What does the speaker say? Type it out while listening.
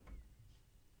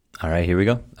All right, here we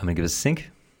go. I'm gonna give us a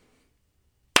sync.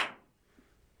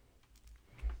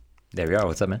 There we are.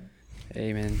 What's up, man?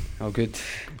 Hey man, all good.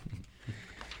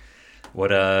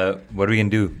 What are we gonna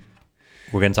do?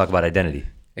 We're gonna talk about identity.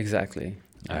 Exactly.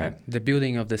 All right. The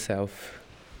building of the self.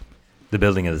 The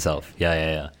building of the self.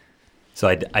 Yeah. So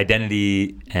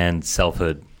identity and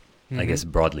selfhood, I guess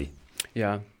broadly.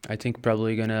 Yeah, I think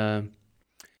probably gonna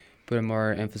put a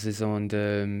more emphasis on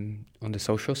the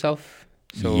social self.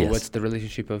 So Yes. what's the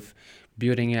relationship of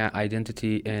building an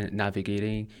identity and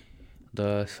navigating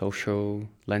the social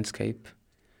landscape?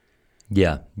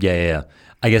 Yeah.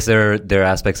 I guess there are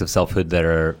aspects of selfhood that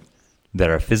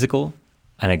are physical,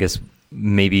 and I guess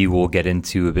maybe we'll get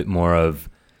into a bit more of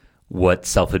what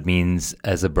selfhood means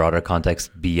as a broader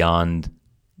context beyond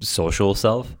social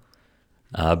self.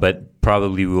 But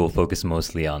probably we will focus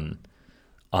mostly on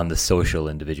the social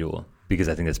individual because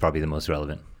I think that's probably the most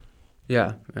relevant.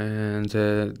 Yeah, and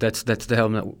that's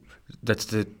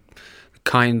the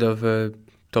kind of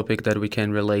topic that we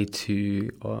can relate to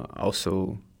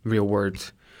also real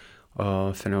world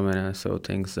phenomena. So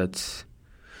things that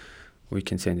we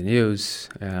can see in the news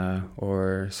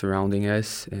or surrounding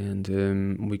us, and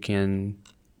we can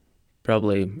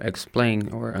probably explain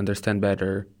or understand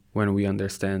better when we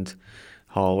understand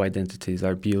how identities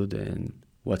are built and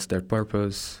what's their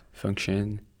purpose,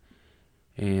 function,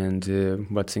 and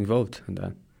what's involved in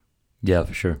that. Yeah,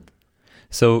 for sure.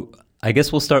 So I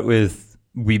guess we'll start with,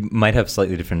 we might have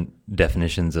slightly different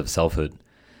definitions of selfhood.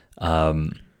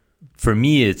 For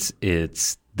me, it's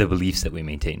the beliefs that we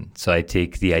maintain. So I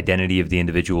take the identity of the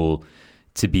individual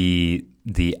to be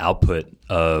the output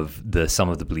of the sum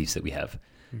of the beliefs that we have,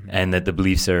 and that the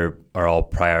beliefs are all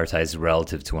prioritized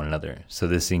relative to one another. So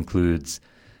this includes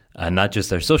not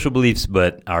just our social beliefs,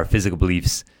 but our physical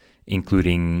beliefs,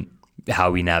 including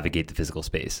how we navigate the physical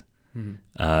space.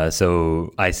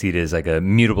 So I see it as like a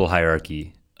mutable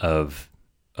hierarchy of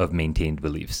maintained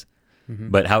beliefs.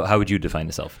 But how would you define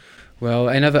the self? Well,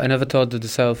 I never thought of the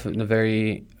self in the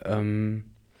very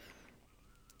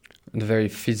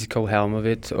physical realm of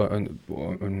it, or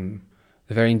on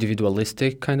the very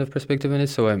individualistic kind of perspective in it.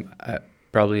 So I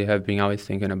probably have been always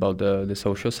thinking about the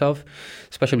social self,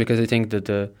 especially because I think that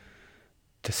the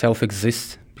self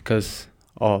exists because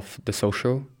of the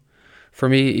social. For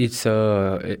me, it's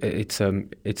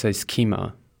a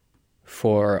schema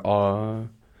for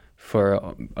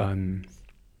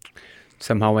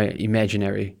somehow an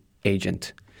imaginary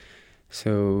agent.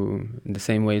 So in the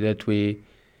same way that we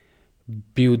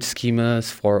build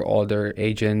schemas for other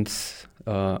agents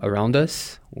around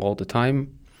us all the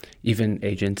time, even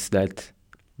agents that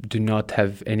do not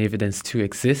have any evidence to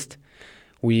exist,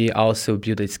 we also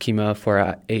build a schema for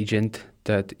an agent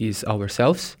that is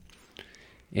ourselves.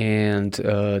 And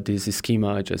this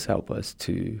schema just helps us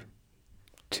to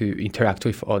interact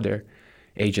with other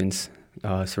agents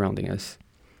surrounding us.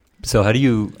 So how do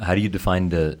you define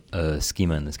the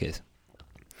schema in this case?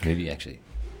 Maybe actually.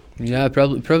 Yeah,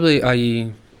 probably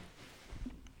I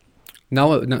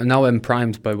now I'm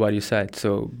primed by what you said.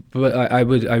 So, but I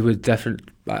would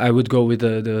definitely go with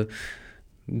the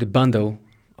bundle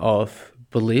of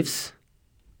beliefs,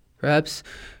 perhaps.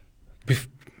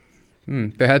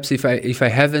 Perhaps if I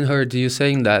haven't heard you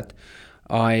saying that,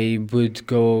 I would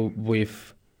go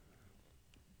with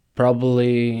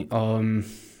probably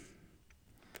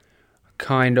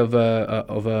kind of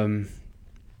a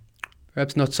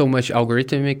perhaps not so much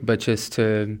algorithmic, but just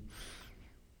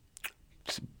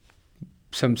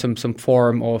some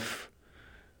form of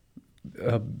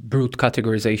brute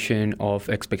categorization of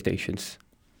expectations.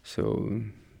 So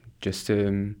just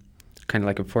kind of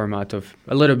like a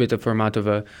little bit of format of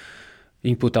a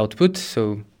input output.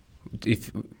 So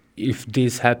if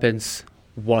this happens,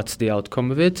 what's the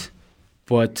outcome of it?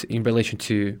 But in relation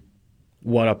to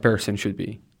what a person should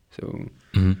be. So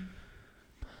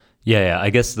yeah. I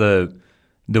guess the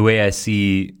way I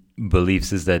see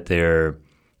beliefs is that they're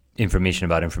information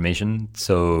about information.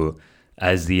 So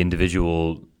as the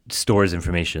individual stores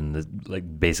information,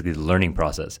 basically the learning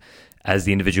process, as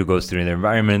the individual goes through their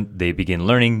environment, they begin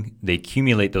learning, they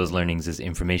accumulate those learnings as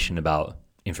information about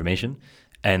information,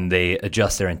 and they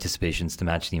adjust their anticipations to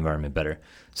match the environment better.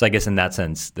 So I guess in that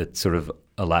sense, that sort of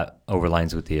a lot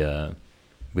overlines with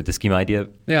the schema idea.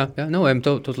 Yeah. No, I'm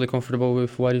totally comfortable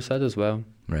with what you said as well.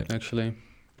 Right. Actually,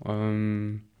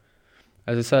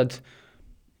 as I said,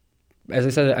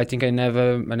 I think I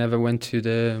never went to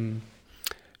the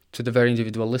very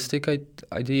individualistic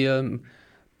idea.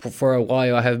 For a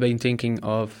while, I have been thinking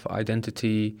of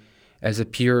identity as a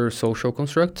pure social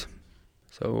construct.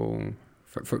 So,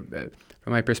 from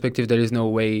my perspective, there is no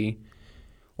way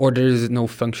or there is no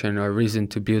function or reason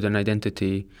to build an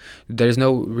identity. There is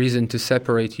no reason to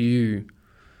separate you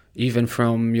even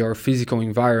from your physical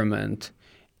environment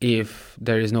if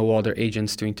there is no other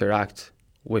agents to interact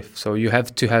with. So you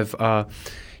have to have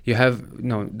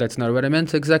no, that's not what I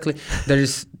meant exactly.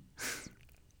 It's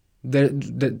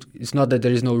not that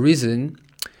there is no reason,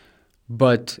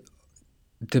 but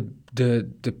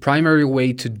the primary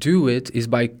way to do it is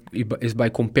by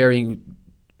comparing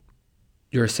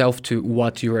yourself to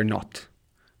what you are not.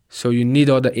 So you need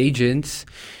other agents,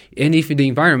 and if the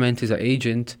environment is an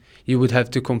agent, you would have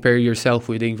to compare yourself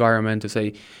with the environment to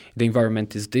say the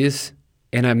environment is this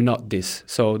and I'm not this,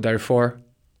 so therefore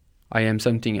I am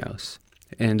something else.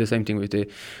 And the same thing with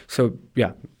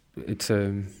it's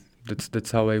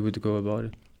that's how I would go about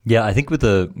it. Yeah, I think with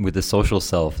the social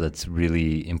self, that's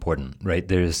really important, right?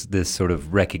 There's this sort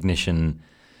of recognition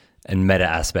and meta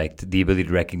aspect, the ability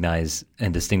to recognize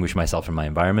and distinguish myself from my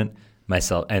environment,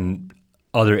 myself and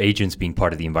other agents being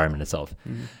part of the environment itself.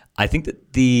 Mm-hmm. I think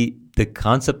that the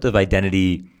concept of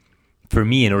identity, for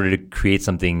me, in order to create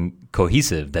something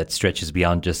cohesive that stretches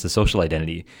beyond just the social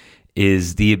identity,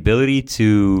 is the ability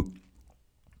to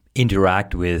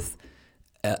interact with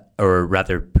or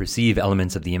rather perceive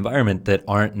elements of the environment that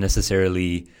aren't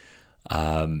necessarily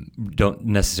don't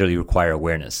necessarily require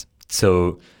awareness.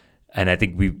 So, and I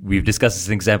think we've discussed this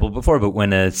example before, but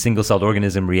when a single-celled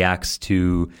organism reacts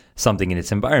to something in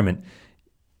its environment,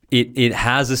 it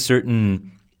has a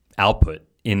certain output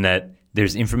in that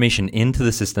there's information into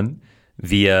the system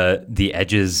via the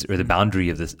edges or the boundary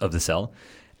of the cell,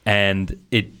 and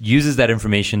it uses that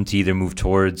information to either move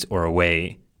towards or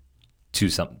away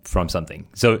from something.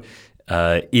 So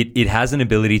it has an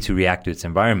ability to react to its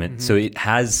environment. Mm-hmm. So it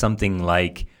has something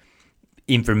like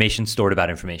information stored about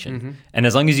information. Mm-hmm. And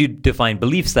as long as you define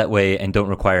beliefs that way and don't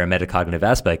require a metacognitive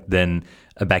aspect, then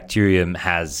a bacterium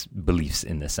has beliefs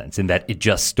in this sense, in that it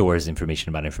just stores information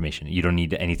about information. You don't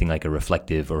need anything like a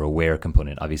reflective or aware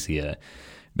component. Obviously, a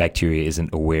bacteria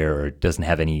isn't aware or doesn't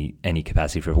have any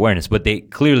capacity for awareness, but they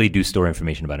clearly do store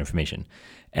information about information.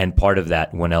 And part of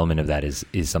that, one element of that is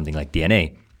something like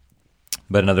DNA.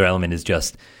 But another element is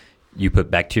just you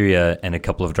put bacteria and a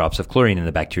couple of drops of chlorine and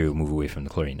the bacteria will move away from the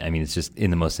chlorine. I mean, it's just in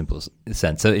the most simple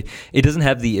sense. So it doesn't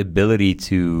have the ability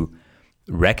to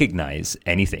recognize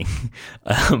anything,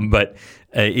 but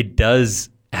it does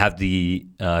have the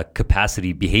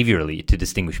capacity behaviorally to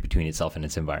distinguish between itself and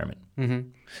its environment. Mm-hmm.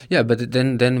 Yeah, but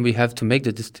then we have to make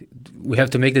the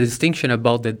distinction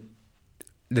about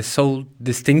the soul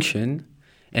distinction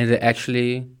and the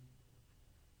actually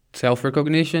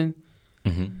self-recognition.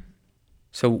 Mm-hmm.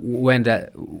 So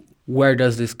where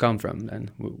does this come from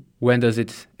then? When does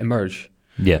it emerge?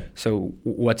 Yeah. So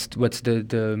what's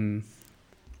the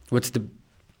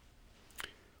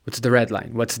red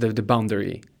line? What's the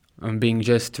boundary? Being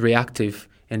just reactive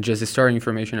and just storing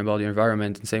information about the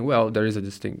environment and saying, well, there is a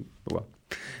distinction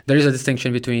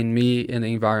between me and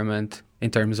the environment in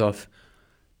terms of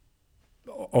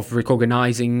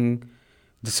recognizing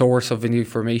the source of the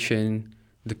information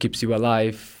that keeps you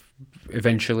alive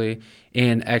eventually,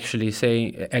 and actually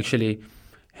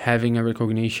having a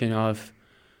recognition of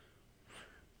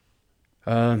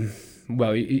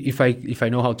if I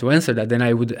know how to answer that, then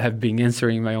I would have been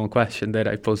answering my own question that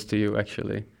I posed to you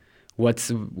actually. What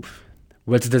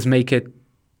does make it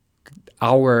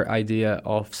our idea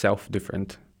of self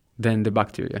different than the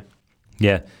bacteria?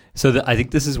 Yeah. So I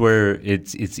think this is where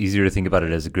it's easier to think about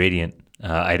it as a gradient.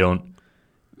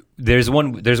 There's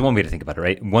one way to think about it,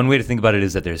 right? One way to think about it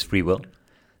is that there's free will,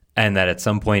 and that at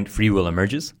some point free will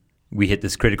emerges. We hit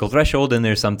this critical threshold, and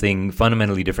there's something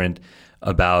fundamentally different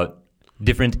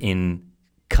in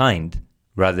kind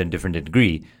rather than different in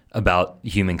degree about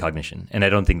human cognition. And I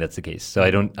don't think that's the case. So I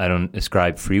don't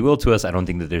ascribe free will to us. I don't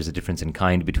think that there's a difference in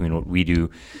kind between what we do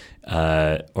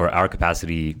or our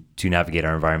capacity to navigate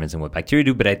our environments and what bacteria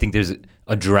do. But I think there's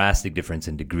a drastic difference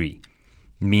in degree,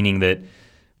 meaning that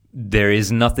there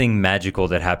is nothing magical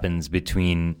that happens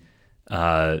between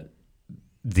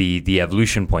the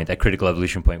evolution point, that critical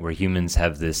evolution point where humans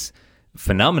have this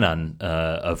phenomenon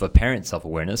of apparent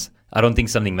self-awareness. I don't think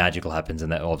something magical happens and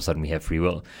that all of a sudden we have free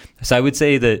will. So I would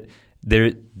say that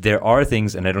there are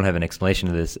things, and I don't have an explanation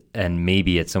of this, and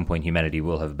maybe at some point humanity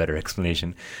will have a better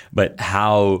explanation, but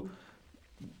how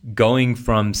going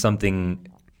from something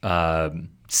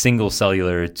single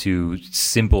cellular to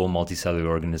simple multicellular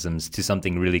organisms to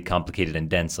something really complicated and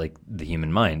dense like the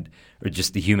human mind, or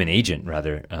just the human agent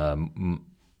rather,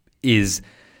 is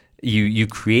you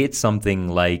create something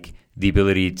like the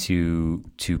ability to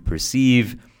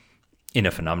perceive in a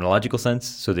phenomenological sense.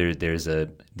 So there's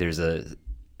a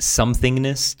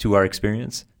somethingness to our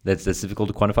experience that's difficult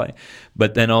to quantify.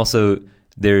 But then also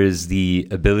there is the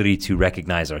ability to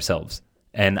recognize ourselves.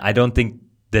 And I don't think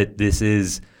that this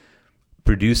is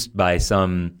produced by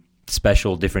some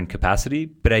special different capacity,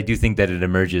 but I do think that it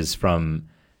emerges from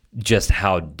just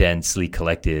how densely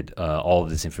collected all of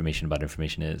this information about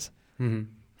information is. Mm-hmm.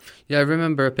 Yeah, I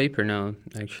remember a paper now,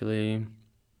 actually.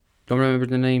 Don't remember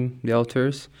the name, the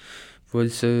authors.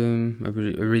 Was I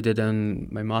read it on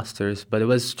my master's, but it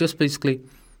was just basically,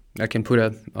 I can put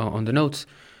up on the notes,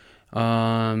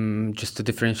 just a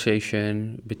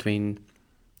differentiation between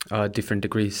different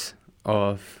degrees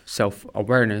of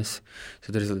self-awareness.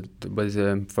 So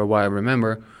for what I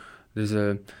remember, there's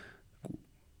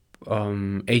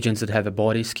agents that have a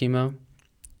body schema.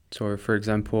 So, for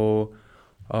example,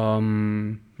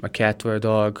 a cat or a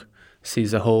dog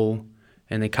sees a hole,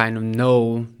 and they kind of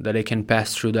know that they can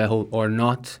pass through that hole or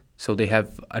not. So they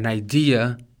have an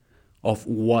idea of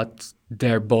what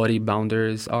their body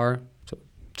boundaries are.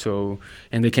 So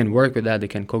and they can work with that. They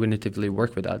can cognitively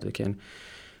work with that. They can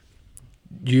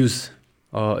use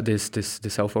this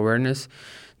self-awareness.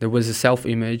 There was a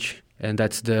self-image, and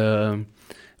that's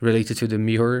related to the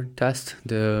mirror test.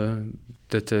 We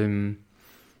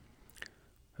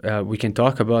can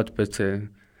talk about, but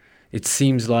it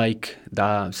seems like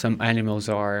that some animals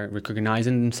are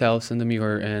recognizing themselves in the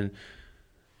mirror, and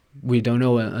we don't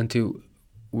know until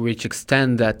which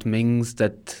extent that means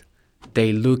that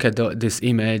they look at this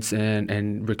image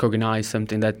and recognize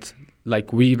something that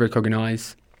like we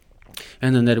recognize,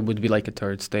 and then that would be like a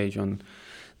third stage.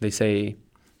 They say,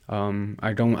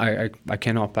 I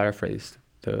cannot paraphrase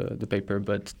the paper,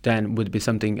 but then would be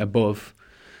something above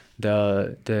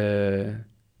the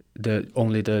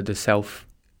self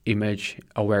image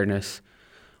awareness,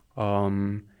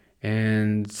 and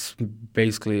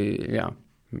basically, yeah,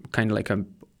 kind of like a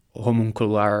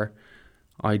homuncular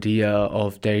idea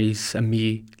of there is a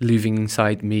me living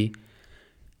inside me,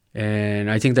 and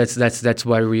I think that's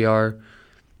why we are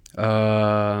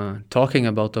talking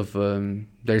about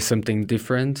there's something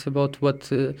different about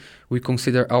what we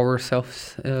consider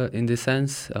ourselves in this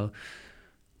sense.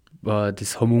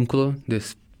 This homunculus,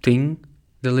 this thing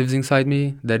that lives inside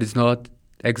me, that is not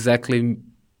exactly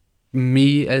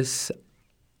me as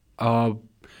only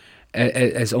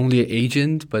an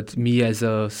agent, but me as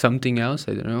something else.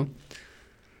 I don't know.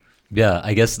 Yeah,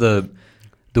 I guess the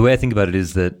way I think about it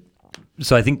is that,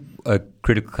 so I think a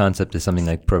critical concept is something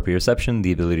like proprioception,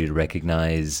 the ability to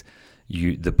recognize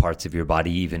the parts of your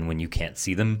body even when you can't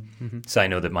see them. Mm-hmm. So I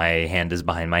know that my hand is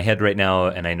behind my head right now,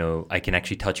 and I know I can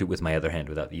actually touch it with my other hand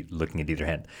without looking at either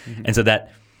hand. Mm-hmm. And so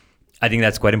I think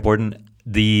that's quite important.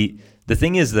 The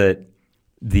thing is that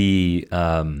the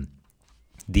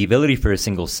ability for a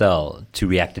single cell to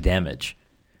react to damage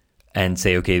and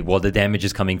say, okay, well, the damage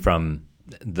is coming from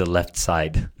the left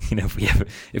side. If we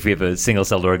have a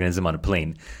single-celled organism on a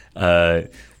plane,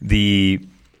 the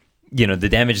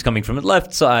damage is coming from the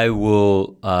left, so I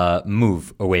will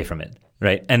move away from it,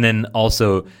 right? And then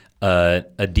also,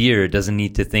 a deer doesn't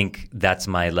need to think that's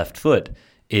my left foot.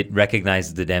 It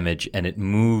recognizes the damage and it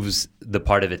moves the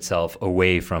part of itself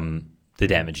away from the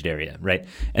damaged area, right?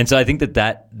 And so I think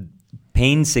that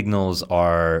pain signals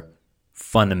are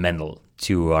fundamental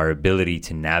to our ability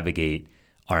to navigate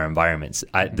our environments.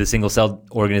 The single-celled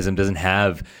organism doesn't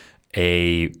have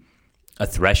a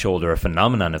threshold or a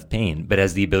phenomenon of pain, but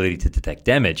has the ability to detect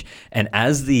damage. And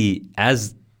as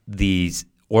these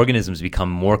organisms become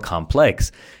more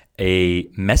complex, a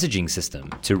messaging system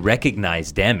to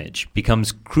recognize damage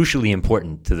becomes crucially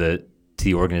important to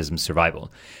the organism's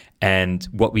survival. And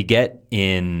what we get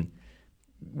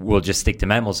we'll just stick to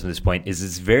mammals from this point, is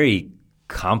this very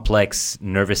complex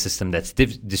nervous system that's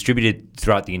distributed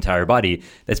throughout the entire body.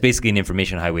 That's basically an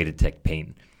information highway to detect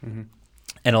pain. Mm-hmm.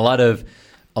 And a lot of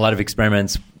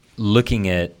experiments looking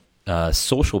at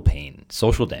social pain,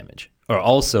 social damage, are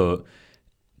also,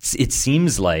 it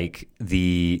seems like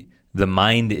the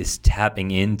mind is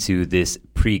tapping into this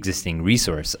pre-existing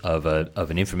resource of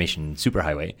an information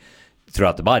superhighway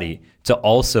throughout the body to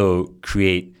also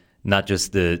create not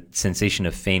just the sensation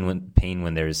of pain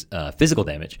when there's physical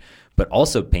damage, but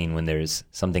also pain when there's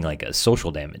something like a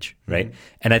social damage, right?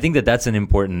 Mm-hmm. And I think that's an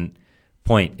important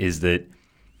point, is that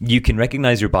you can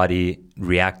recognize your body,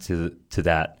 react to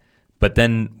that, but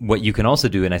then what you can also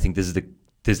do, and I think this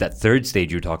is that third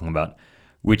stage you're talking about,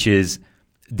 which is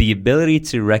the ability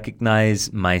to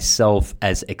recognize myself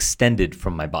as extended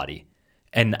from my body.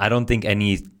 And I don't think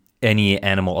any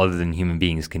animal other than human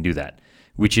beings can do that,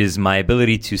 which is my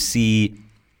ability to see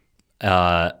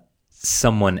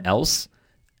someone else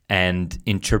and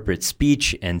interpret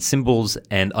speech and symbols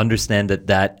and understand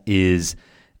that is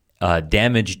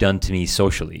damage done to me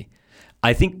socially.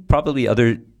 I think probably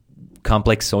other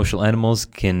complex social animals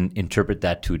can interpret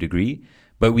that to a degree,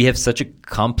 but we have such a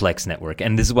complex network,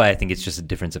 and this is why I think it's just a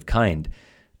difference of kind,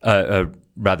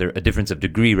 rather a difference of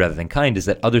degree rather than kind, is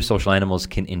that other social animals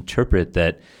can interpret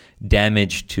that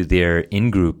damage to their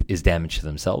in-group is damage to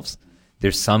themselves.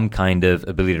 There's some kind of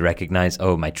ability to recognize,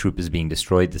 oh, my troop is being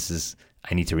destroyed,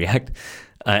 I need to react.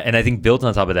 And I think built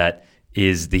on top of that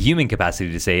is the human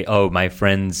capacity to say, oh, my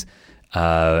friends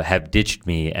have ditched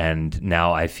me and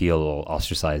now I feel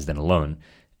ostracized and alone.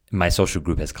 My social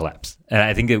group has collapsed. And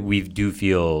I think that we do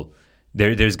feel,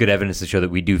 there's good evidence to show that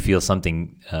we do feel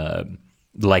something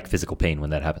like physical pain when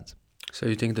that happens. So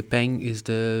you think the pain is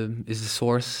the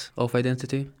source of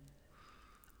identity?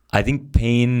 I think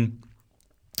pain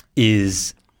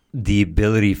is the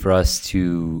ability for us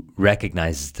to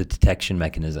recognize the detection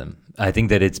mechanism. I think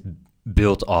that it's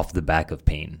built off the back of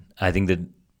pain. I think that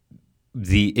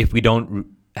if we don't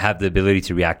have the ability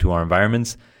to react to our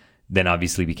environments, then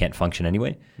obviously we can't function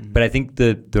anyway. Mm-hmm. But I think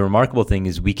the remarkable thing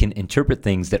is we can interpret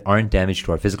things that aren't damage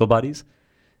to our physical bodies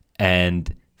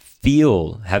and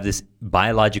have this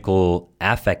biological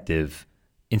affective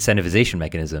incentivization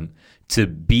mechanism to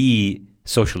be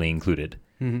socially included.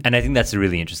 Mm-hmm. And I think that's a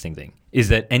really interesting thing, is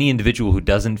that any individual who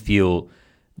doesn't feel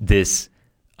this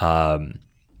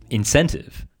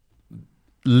incentive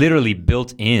literally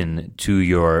built in to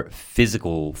your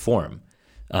physical form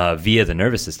via the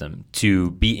nervous system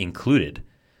to be included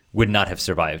would not have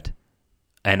survived.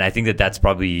 And I think that that's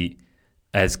probably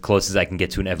as close as I can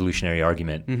get to an evolutionary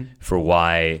argument for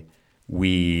why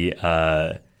we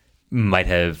might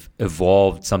have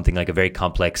evolved something like a very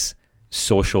complex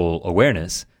social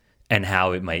awareness and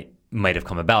how it might have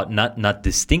come about, not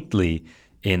distinctly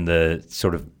in the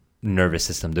sort of nervous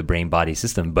system, the brain-body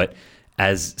system, but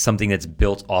as something that's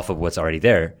built off of what's already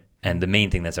there. And the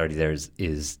main thing that's already there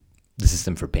is the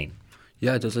system for pain.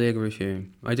 Yeah, I totally agree with you.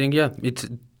 I think, it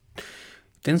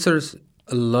answers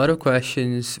a lot of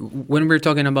questions. When we're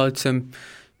talking about some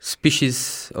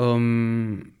species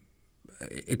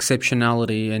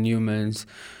exceptionality in humans,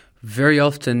 very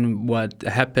often what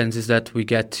happens is that we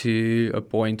get to a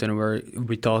point where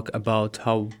we talk about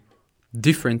how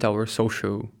different our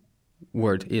social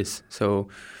world is. So,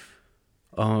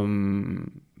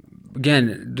 again,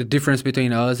 the difference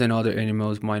between us and other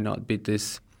animals might not be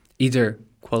this either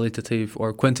qualitative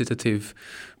or quantitative,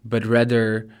 but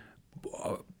rather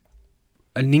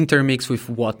an intermix with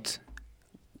what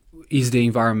is the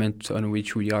environment on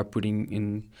which we are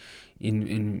putting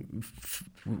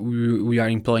we are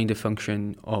employing the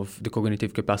function of the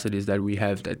cognitive capacities that we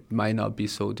have that might not be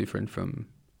so different from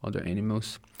other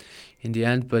animals in the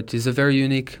end, but it's a very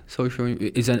unique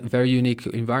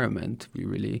environment. We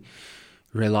really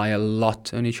rely a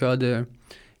lot on each other,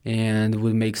 and it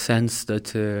would make sense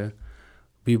that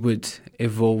we would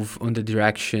evolve on the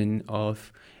direction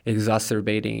of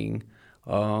exacerbating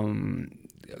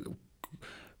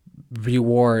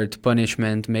reward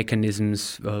punishment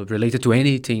mechanisms related to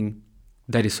anything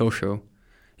that is social,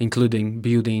 including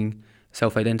building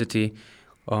self-identity.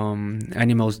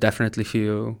 Animals definitely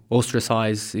feel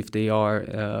ostracized if they are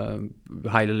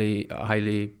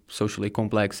highly socially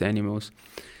complex animals,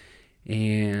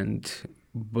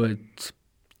 but to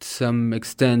some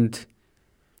extent,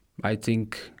 I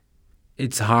think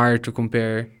it's hard to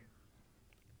compare.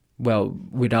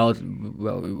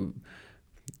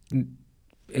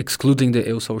 Excluding the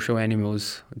eusocial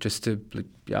animals, just to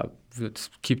let's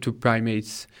keep to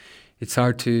primates. It's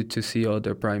hard to see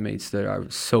other primates that are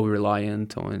so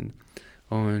reliant on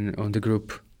the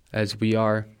group as we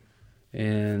are,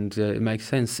 and it makes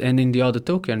sense. And in the other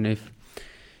token,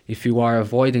 if you are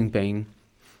avoiding pain,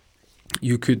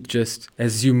 you could just,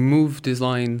 as you move this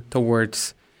line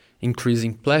towards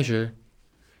increasing pleasure,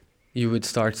 you would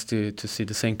start to see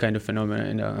the same kind of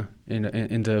phenomena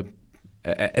in the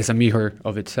as a mirror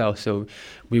of itself. So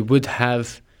we would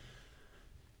have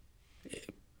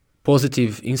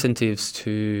positive incentives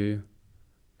to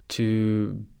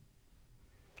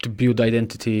build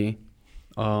identity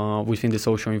within the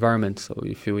social environment. So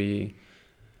if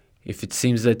it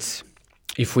seems that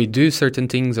if we do certain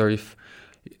things, or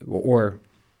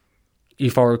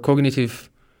if our cognitive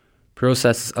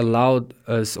process allowed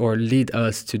us or lead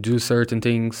us to do certain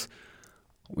things,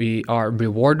 we are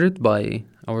rewarded by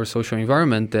our social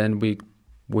environment, then we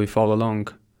follow along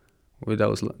with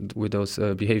those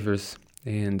behaviors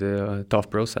and thought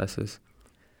processes.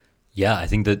 Yeah, I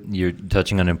think that you're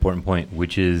touching on an important point,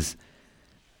 which is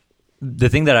the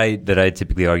thing that I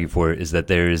typically argue for is that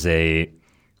there is a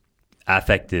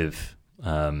affective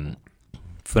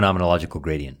phenomenological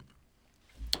gradient,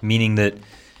 meaning that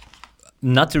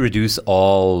not to reduce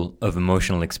all of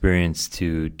emotional experience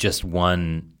to just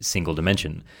one single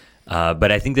dimension,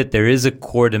 but I think that there is a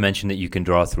core dimension that you can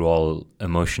draw through all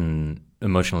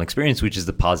emotional experience, which is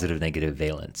the positive-negative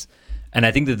valence. And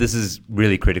I think that this is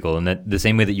really critical, and that the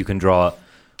same way that you can draw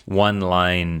one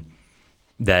line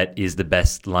that is the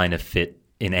best line of fit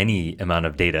in any amount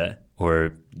of data,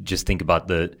 or just think about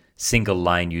the single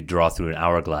line you draw through an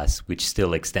hourglass, which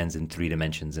still extends in 3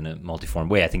 dimensions in a multiform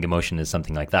way. I think emotion is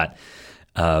something like that.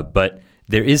 But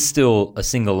there is still a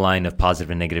single line of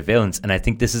positive and negative valence, and I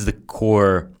think this is the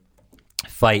core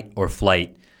fight or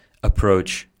flight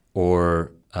approach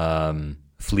or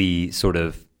flee sort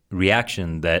of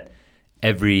reaction that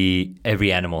every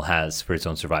animal has for its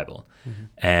own survival. Mm-hmm.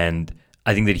 And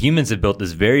I think that humans have built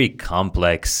this very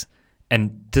complex,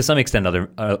 and to some extent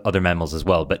other mammals as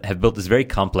well, but have built this very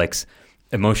complex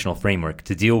emotional framework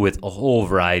to deal with a whole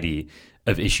variety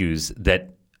of issues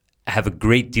that have a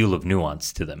great deal of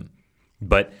nuance to them.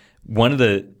 But one of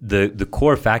the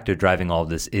core factor driving all of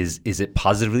this is it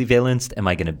positively valenced? Am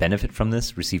I going to benefit from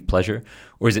this, receive pleasure?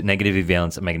 Or is it negatively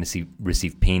valenced? Am I going to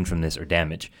receive pain from this or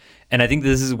damage? And I think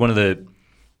this is one of the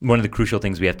crucial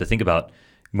things we have to think about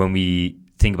when we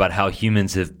think about how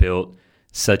humans have built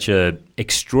such a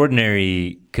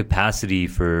extraordinary capacity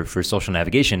for social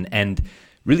navigation and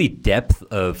really depth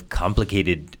of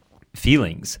complicated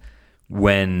feelings,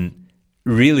 when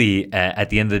really at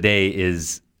the end of the day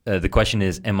is the question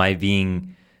is, am I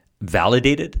being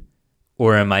validated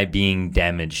or am I being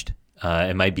damaged?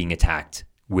 Am I being attacked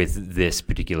with this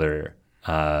particular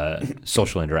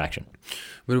social interaction?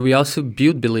 But we also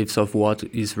build beliefs of what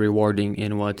is rewarding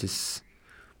and what is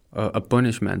a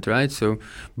punishment, right? So,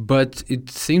 but it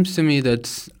seems to me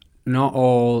that not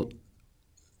all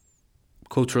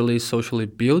culturally, socially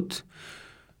built.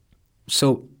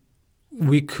 So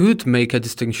we could make a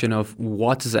distinction of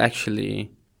what is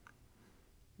actually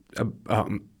a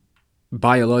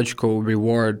biological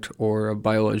reward or a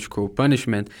biological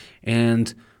punishment,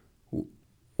 and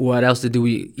what else did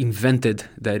we invented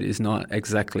that is not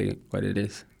exactly what it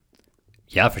is.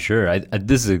 Yeah, for sure.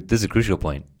 This is a crucial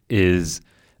point.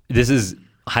 This is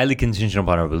highly contingent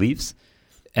upon our beliefs,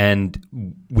 and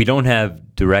we don't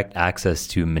have direct access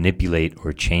to manipulate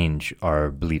or change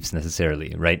our beliefs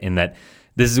necessarily, right? In that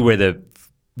this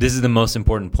is the most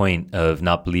important point of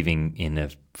not believing in a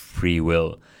free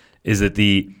will, is that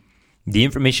the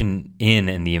information in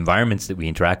and the environments that we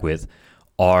interact with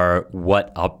are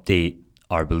what update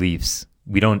our beliefs.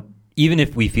 We don't, even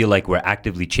if we feel like we're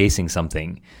actively chasing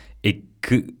something,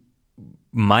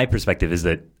 my perspective is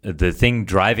that the thing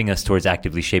driving us towards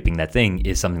actively shaping that thing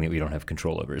is something that we don't have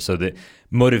control over. So the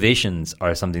motivations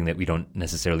are something that we don't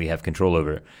necessarily have control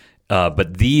over.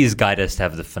 But these guide us to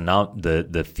have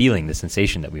the feeling, the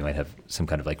sensation that we might have some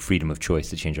kind of like freedom of choice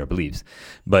to change our beliefs.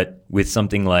 But with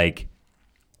something like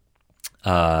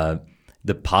the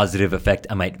positive effect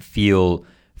I might feel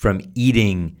from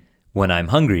eating when I'm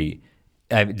hungry,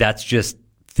 that's just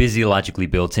physiologically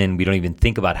built in. We don't even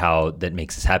think about how that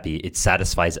makes us happy. It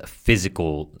satisfies a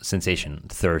physical sensation,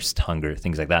 thirst, hunger,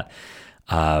 things like that.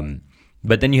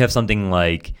 But then you have something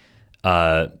like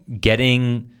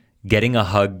getting a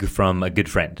hug from a good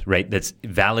friend, right? That's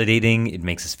validating. It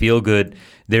makes us feel good.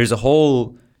 There's a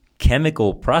whole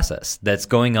chemical process that's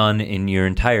going on in your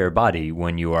entire body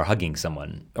when you are hugging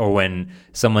someone, or when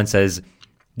someone says,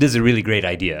 "This is a really great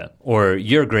idea," or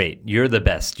 "You're great, you're the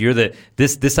best,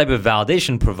 this type of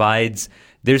validation provides,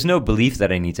 there's no belief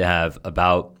that I need to have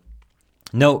awareness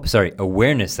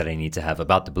that I need to have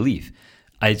about the belief.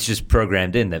 It's just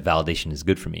programmed in that validation is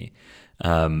good for me.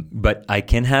 But I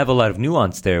can have a lot of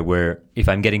nuance there, where if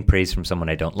I'm getting praise from someone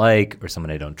I don't like or someone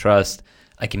I don't trust,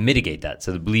 I can mitigate that.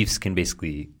 So the beliefs can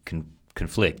basically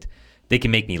conflict. They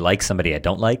can make me like somebody I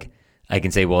don't like. I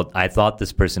can say, well, I thought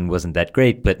this person wasn't that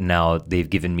great, but now they've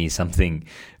given me something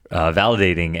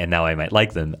validating, and now I might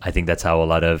like them. I think that's how a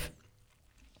lot of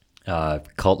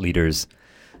cult leaders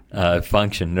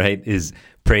function, right? Is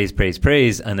praise, praise,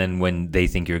 praise, and then when they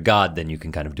think you're God, then you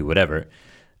can kind of do whatever.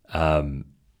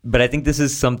 But I think this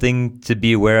is something to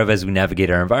be aware of as we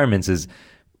navigate our environments, is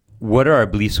what are our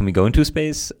beliefs when we go into a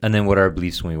space, and then what are our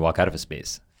beliefs when we walk out of a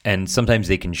space? And sometimes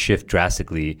they can shift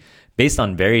drastically based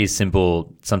on very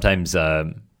simple, sometimes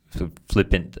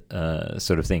flippant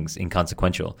sort of things,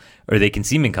 inconsequential. Or they can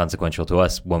seem inconsequential to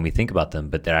us when we think about them,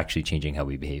 but they're actually changing how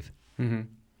we behave. Mm-hmm.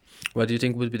 What do you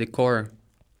think would be the core?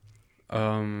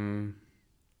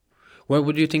 What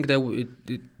would you think that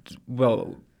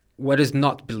what is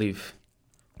not belief?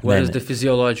 What is the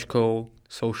physiological,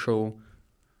 social?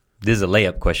 This is a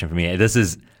layup question for me. This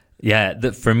is,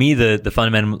 for me, the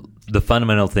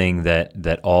fundamental thing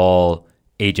that all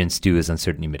agents do is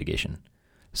uncertainty mitigation.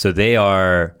 So they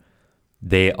are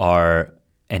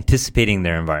anticipating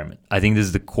their environment. I think this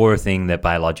is the core thing that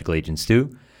biological agents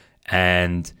do.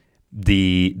 And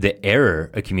the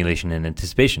error accumulation and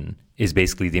anticipation is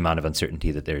basically the amount of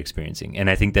uncertainty that they're experiencing. And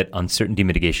I think that uncertainty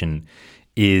mitigation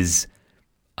is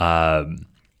the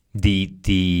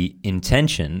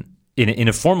intention, in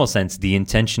a formal sense, the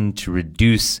intention to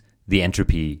reduce the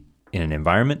entropy in an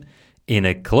environment. In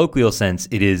a colloquial sense,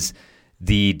 it is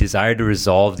the desire to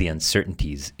resolve the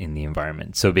uncertainties in the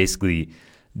environment. So basically,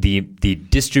 the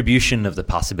distribution of the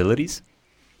possibilities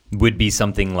would be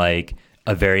something like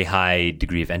a very high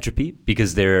degree of entropy,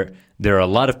 because there are a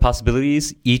lot of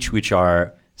possibilities, each which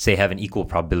are, say, have an equal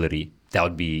probability. That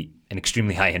would be an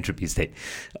extremely high entropy state.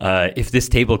 If this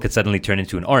table could suddenly turn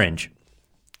into an orange,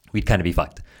 we'd kind of be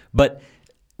fucked. But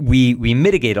we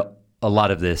mitigate a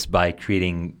lot of this by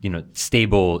creating,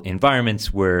 stable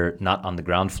environments. We're not on the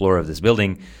ground floor of this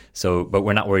building, but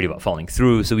we're not worried about falling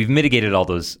through. So we've mitigated all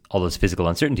those physical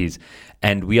uncertainties.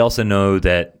 And we also know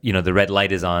that, the red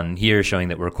light is on here showing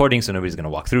that we're recording, so nobody's going to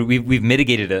walk through. We've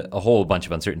mitigated a whole bunch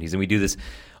of uncertainties, and we do this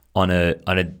on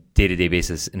a day-to-day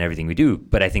basis in everything we do.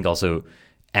 But I think also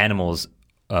animals,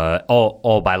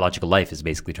 all biological life is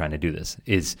basically trying to do this,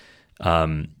 is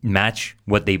match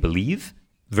what they believe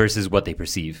versus what they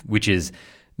perceive, which is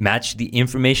match the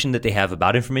information that they have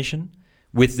about information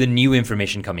with the new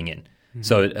information coming in. Mm-hmm.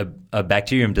 So a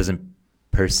bacterium doesn't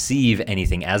perceive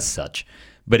anything as such,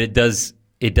 but it does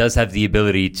have the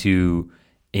ability to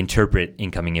interpret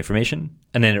incoming information,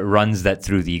 and then it runs that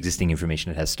through the existing information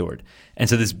it has stored. And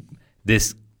so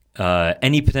this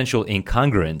any potential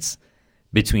incongruence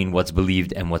between what's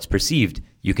believed and what's perceived,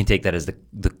 you can take that as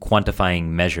the quantifying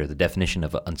measure, the definition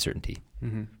of uncertainty.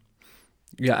 Mm-hmm.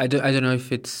 Yeah, I don't know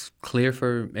if it's clear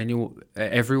for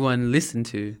everyone listen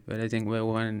to, but I think what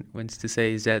one wants to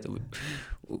say is that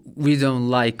we don't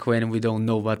like when we don't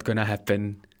know what's gonna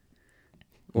happen.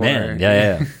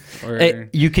 Yeah.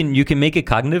 You can make it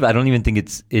cognitive. I don't even think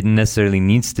it necessarily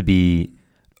needs to be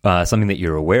something that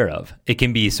you're aware of. It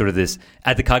can be sort of this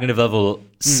at the cognitive level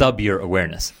sub your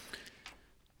awareness.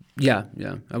 Yeah.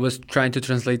 I was trying to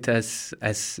translate as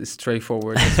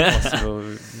straightforward as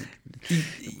possible.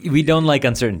 We don't like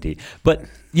uncertainty, but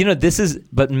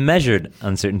but measured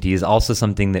uncertainty is also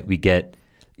something that we get.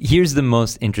 Here's the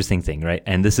most interesting thing, right?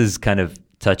 And this is kind of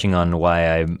touching on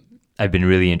why I've been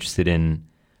really interested in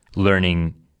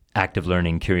learning, active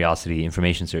learning, curiosity,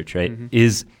 information search, right? Mm-hmm.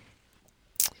 Is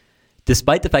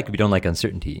despite the fact that we don't like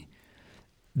uncertainty,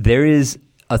 there is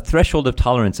a threshold of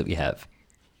tolerance that we have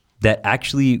that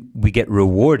actually we get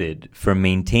rewarded for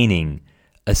maintaining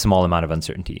a small amount of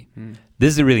uncertainty.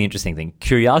 This is a really interesting thing.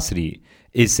 Curiosity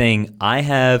is saying I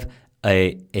have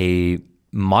a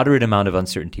moderate amount of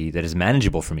uncertainty that is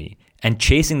manageable for me, and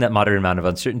chasing that moderate amount of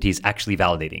uncertainty is actually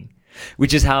validating,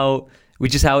 which is how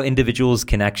individuals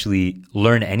can actually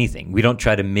learn anything. We don't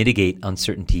try to mitigate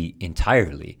uncertainty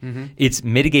entirely. Mm-hmm. It's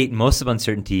mitigate most of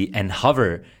uncertainty and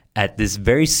hover at this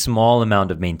very small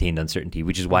amount of maintained uncertainty,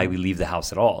 which is why we leave the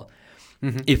house at all.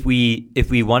 Mm-hmm. If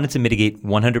we wanted to mitigate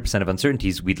 100% of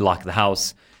uncertainties, we'd lock the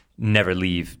house, never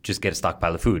leave, just get a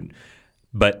stockpile of food.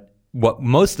 But what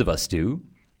most of us do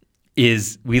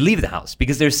is we leave the house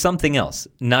because there's something else,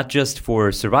 not just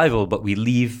for survival, but we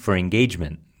leave for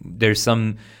engagement. There's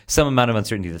some amount of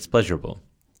uncertainty that's pleasurable.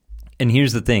 And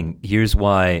here's the thing. Here's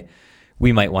why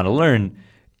we might want to learn.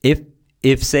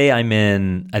 If say I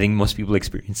think most people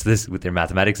experience this with their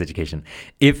mathematics education.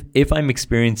 If I'm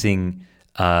experiencing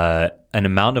an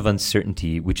amount of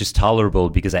uncertainty which is tolerable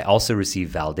because I also receive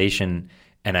validation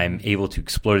and I'm able to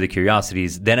explore the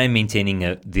curiosities, then I'm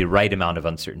maintaining the right amount of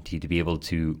uncertainty to be able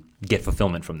to get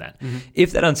fulfillment from that. Mm-hmm.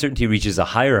 If that uncertainty reaches a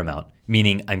higher amount,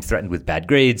 meaning I'm threatened with bad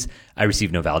grades, I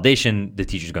receive no validation, the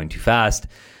teacher's going too fast,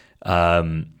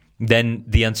 then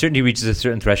the uncertainty reaches a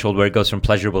certain threshold where it goes from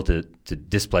pleasurable to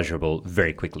displeasurable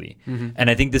very quickly. Mm-hmm.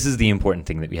 And I think this is the important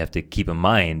thing that we have to keep in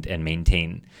mind and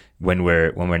maintain when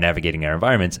we're navigating our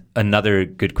environments. Another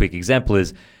good quick example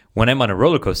is when I'm on a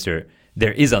roller coaster,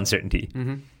 there is uncertainty.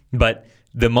 Mm-hmm. But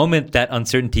the moment that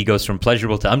uncertainty goes from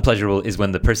pleasurable to unpleasurable is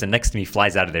when the person next to me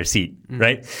flies out of their seat,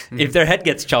 right? Mm-hmm. If their head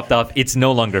gets chopped off, it's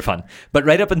no longer fun. But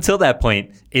right up until that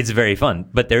point, it's very fun.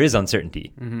 But there is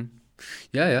uncertainty. Mm-hmm.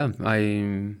 Yeah.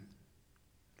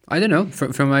 I don't know.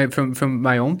 From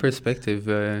my own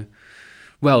perspective,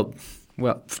 well,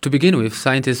 to begin with,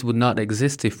 scientists would not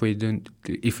exist if we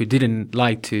didn't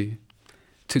like to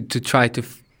try to.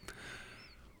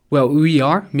 Well, we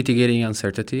are mitigating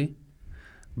uncertainty,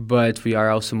 but we are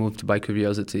also moved by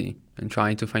curiosity and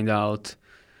trying to find out.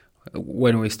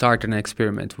 When we start an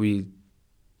experiment, we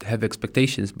have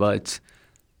expectations, but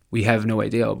we have no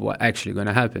idea of what actually going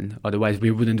to happen. Otherwise, we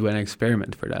wouldn't do an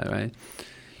experiment for that, right?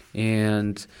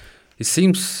 And it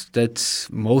seems that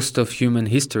most of human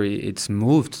history, it's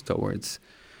moved towards,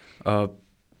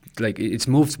 it's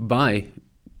moved by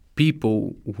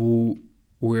people who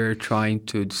were trying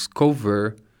to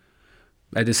discover,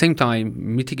 at the same time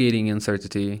mitigating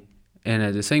uncertainty, and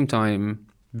at the same time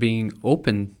being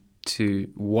open to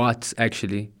what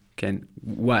actually can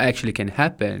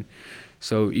happen.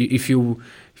 So if you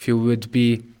would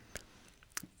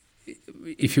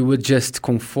just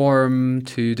conform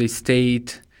to the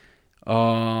state,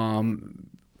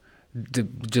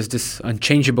 just this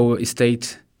unchangeable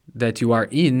state that you are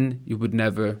in, you would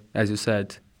never, as you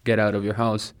said, get out of your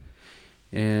house.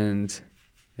 And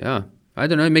yeah, I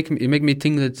don't know. It make me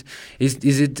think that is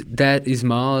it that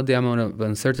small, the amount of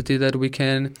uncertainty that we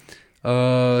can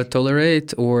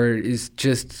tolerate, or is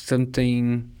just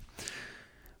something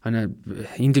on an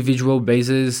individual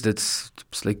basis that's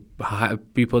like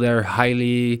people that are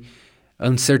highly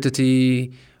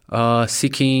uncertainty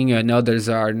seeking, and others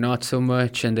are not so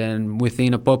much, and then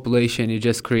within a population you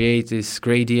just create this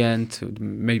gradient.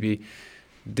 Maybe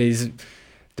the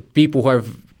people who are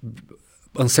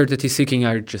uncertainty seeking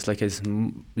are just like a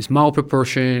small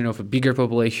proportion of a bigger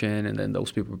population, and then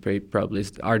those people probably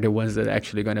are the ones that are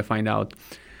actually going to find out,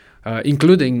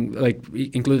 including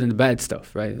the bad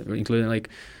stuff, right? Including like,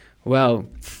 well,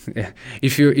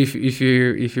 if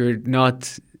you're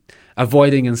not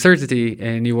avoiding uncertainty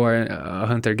and you are a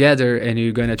hunter-gatherer and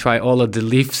you're going to try all of the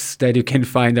leaves that you can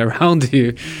find around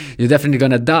you, you're definitely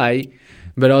going to die.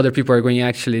 But other people are going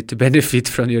actually to benefit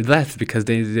from your death because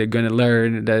they're going to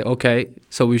learn that, okay,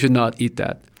 so we should not eat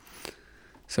that.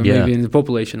 So maybe in the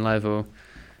population level,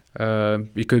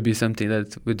 it could be something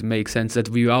that would make sense, that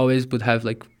we always would have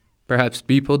like perhaps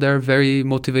people that are very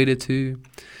motivated to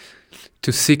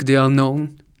seek the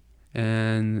unknown,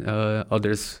 and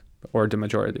others, or the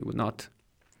majority, would not.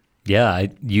 Yeah,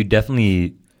 you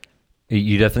definitely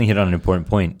hit on an important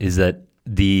point, is that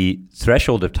the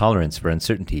threshold of tolerance for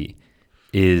uncertainty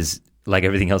is, like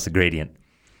everything else, a gradient,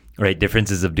 right?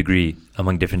 Differences of degree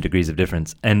among different degrees of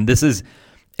difference. And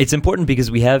it's important because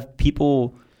we have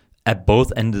people at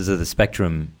both ends of the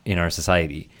spectrum in our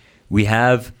society. We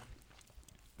have,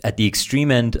 at the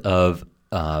extreme end of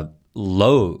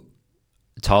low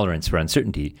tolerance for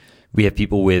uncertainty, we have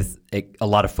people with a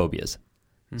lot of phobias.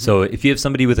 Mm-hmm. So if you have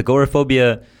somebody with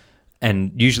agoraphobia,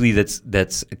 and usually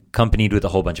that's accompanied with a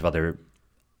whole bunch of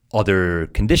other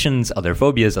conditions, other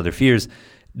phobias, other fears,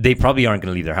 they probably aren't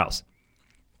going to leave their house.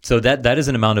 So that is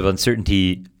an amount of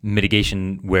uncertainty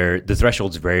mitigation where the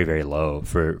threshold's very, very low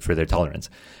for their tolerance.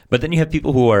 But then you have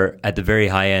people who are at the very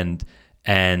high end,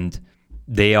 and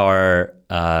they are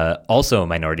also a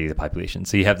minority of the population.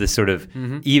 So you have this sort of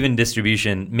even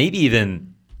distribution, maybe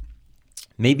even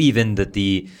that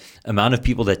the amount of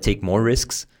people that take more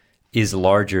risks is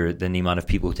larger than the amount of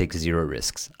people who take zero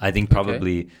risks. I think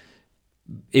probably... Okay.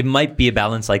 It might be a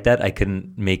balance like that. I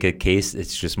couldn't make a case.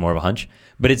 It's just more of a hunch.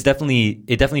 But it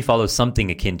definitely follows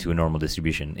something akin to a normal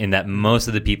distribution, in that most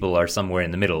of the people are somewhere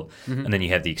in the middle, and then you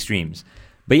have the extremes.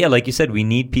 But yeah, like you said, we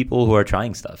need people who are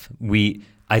trying stuff.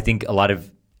 I think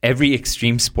every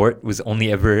extreme sport was only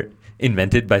ever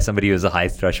invented by somebody who has a high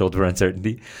threshold for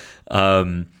uncertainty.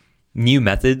 New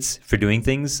methods for doing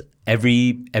things.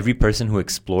 Every person who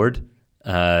explored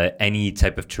any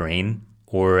type of terrain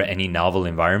or any novel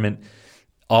environment,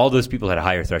 all those people had a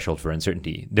higher threshold for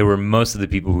uncertainty. There were most of the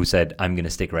people who said, I'm going to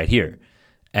stick right here.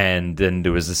 And then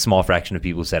there was a small fraction of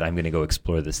people who said, I'm going to go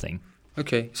explore this thing.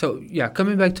 Okay. So, yeah,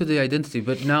 coming back to the identity,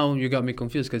 but now you got me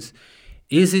confused, because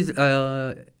is it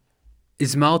a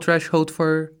small threshold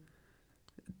for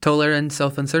tolerance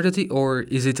of uncertainty, or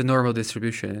is it a normal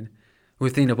distribution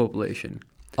within a population?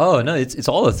 Oh, no, it's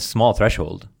all a small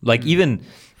threshold. Like even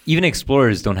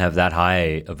explorers don't have that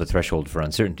high of a threshold for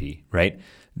uncertainty, right?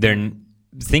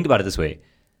 Think about it this way.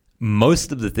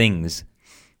 Most of the things,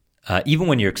 even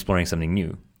when you're exploring something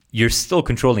new, you're still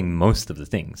controlling most of the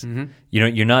things. Mm-hmm.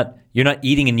 You're not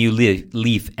eating a new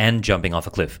leaf and jumping off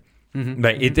a cliff,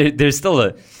 right? There's still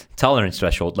a tolerance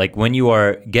threshold. Like when you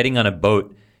are getting on a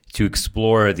boat to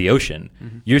explore the ocean,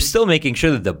 you're still making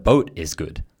sure that the boat is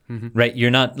good, right? You're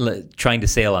not trying to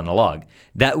sail on a log.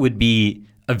 That would be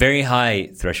a very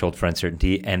high threshold for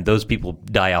uncertainty, and those people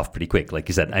die off pretty quick. Like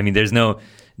you said, I mean, there's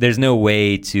no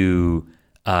way to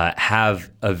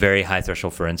have a very high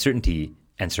threshold for uncertainty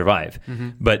and survive.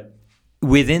 But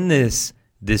within this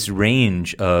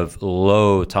range of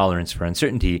low tolerance for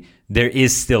uncertainty, there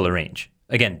is still a range.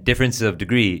 Again, differences of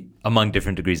degree among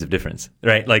different degrees of difference,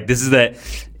 right? Like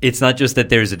it's not just that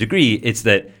there's a degree, it's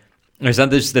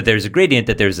not just that there's a gradient,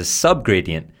 that there's a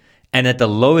subgradient. And at the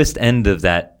lowest end of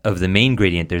the main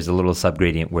gradient, there's a little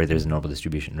subgradient where there's a normal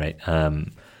distribution, right?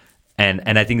 And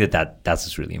I think that's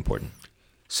what's really important.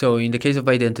 So in the case of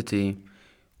identity,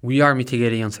 we are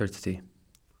mitigating uncertainty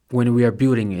when we are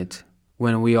building it,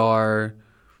 when we are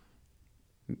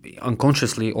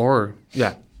unconsciously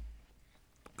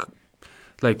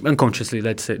like unconsciously,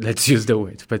 let's use the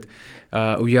word, but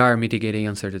we are mitigating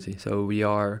uncertainty. So we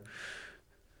are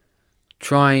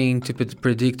trying to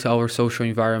predict our social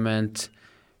environment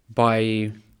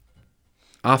by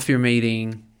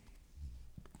affirming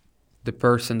the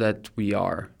person that we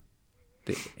are,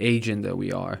 the agent that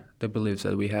we are, the beliefs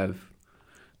that we have.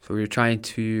 So we're trying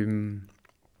to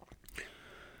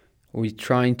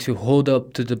hold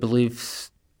up to the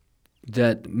beliefs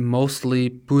that mostly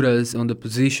put us on the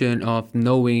position of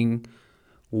knowing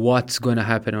what's going to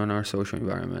happen on our social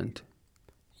environment.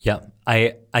 Yeah,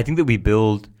 I think that we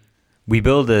build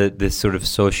this sort of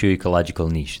socio-ecological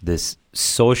niche.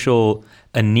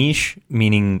 A niche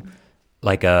meaning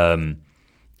like a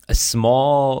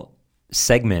small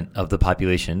segment of the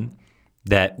population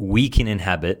that we can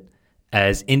inhabit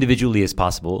as individually as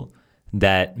possible,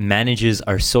 that manages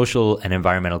our social and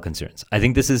environmental concerns. I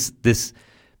think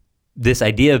this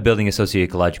idea of building a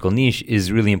socio-ecological niche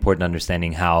is really important,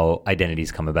 understanding how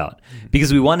identities come about.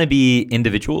 Because we want to be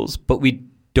individuals, but we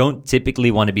don't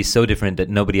typically want to be so different that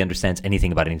nobody understands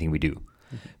anything about anything we do.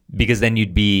 Because then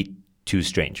you'd be too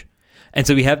strange. And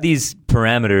so we have these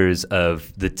parameters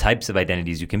of the types of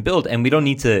identities you can build, and we don't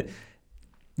need to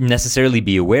necessarily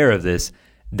be aware of this.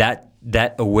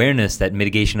 That awareness, that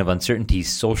mitigation of uncertainties,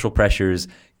 social pressures,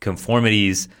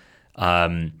 conformities,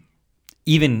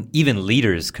 even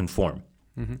leaders conform,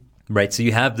 right? So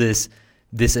you have this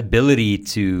ability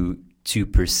to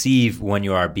perceive when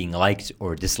you are being liked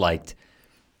or disliked,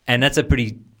 and that's a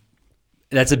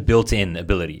built-in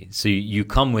ability. So you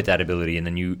come with that ability, and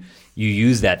then you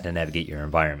use that to navigate your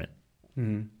environment.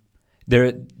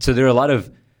 There are a lot of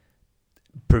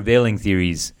prevailing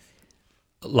theories,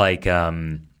 like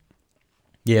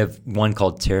you have one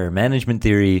called terror management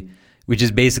theory, which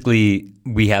is basically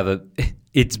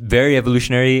it's very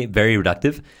evolutionary, very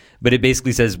reductive, but it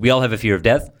basically says we all have a fear of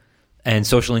death, and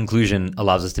social inclusion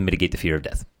allows us to mitigate the fear of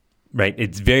death, right?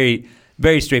 It's very,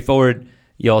 very straightforward.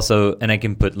 You also, and I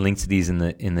can put links to these in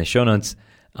the show notes.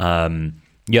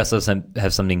 You also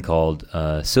have something called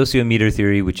sociometer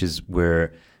theory, which is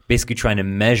where basically trying to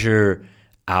measure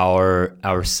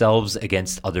ourselves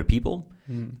against other people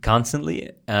constantly.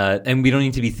 And we don't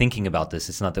need to be thinking about this.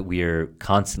 It's not that we are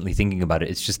constantly thinking about it.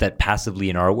 It's just that passively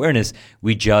in our awareness,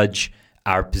 we judge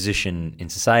our position in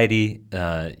society.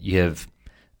 You have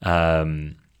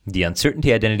the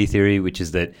uncertainty identity theory, which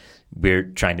is that we're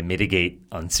trying to mitigate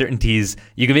uncertainties.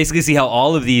 You can basically see how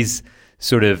all of these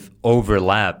sort of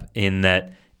overlap in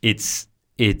that it's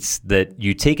that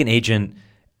you take an agent,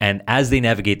 and as they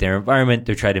navigate their environment,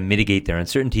 they're trying to mitigate their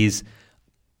uncertainties.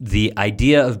 The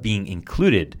idea of being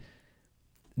included,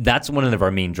 that's one of our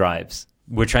main drives.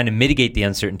 We're trying to mitigate the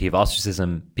uncertainty of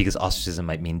ostracism because ostracism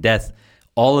might mean death.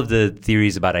 All of the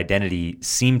theories about identity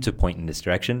seem to point in this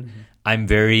direction. I'm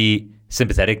very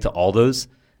sympathetic to all those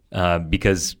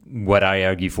because what I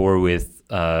argue for with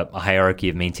a hierarchy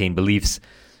of maintained beliefs,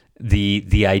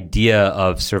 the idea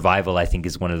of survival, I think,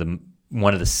 is one of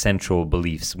the central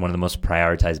beliefs, one of the most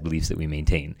prioritized beliefs that we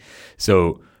maintain.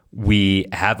 So we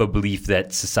have a belief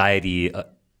that society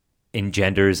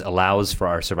allows for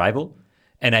our survival.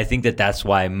 And I think that's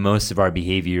why most of our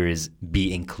behavior is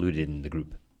be included in the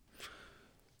group.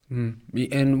 And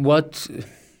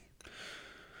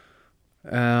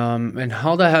and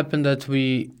how that happened that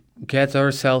we get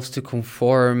ourselves to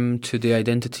conform to the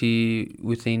identity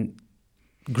within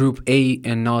group A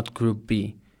and not group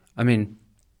B? I mean,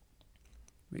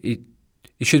 it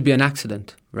should be an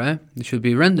accident, right? It should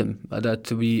be random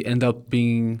that we end up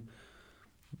being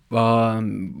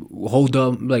hold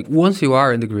up. Like once you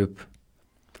are in the group,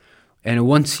 and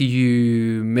once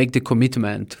you make the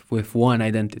commitment with one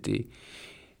identity,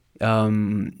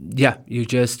 you're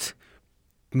just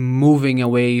moving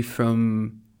away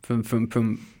from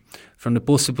the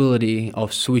possibility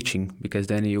of switching, because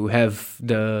then you have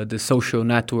the social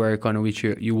network on which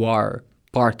you are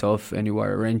part of and you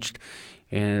are arranged.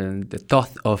 And the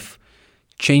thought of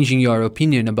changing your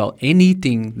opinion about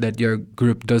anything that your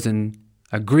group doesn't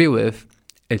agree with,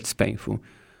 it's painful.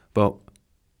 But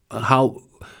how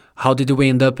did we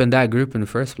end up in that group in the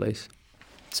first place?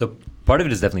 So part of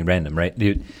it is definitely random, right?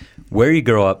 Where you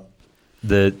grow up,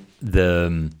 the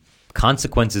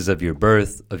consequences of your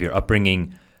birth, of your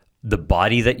upbringing, the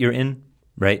body that you're in,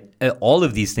 right? All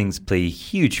of these things play a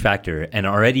huge factor and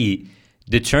already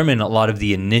determine a lot of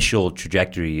the initial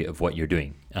trajectory of what you're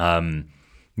doing.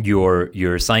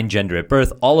 your assigned gender at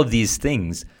birth, all of these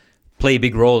things play a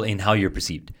big role in how you're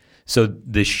perceived. So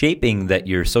the shaping that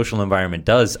your social environment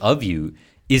does of you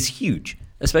is huge,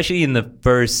 especially in the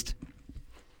first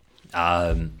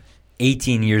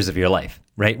 18 years of your life,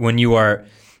 right? When you are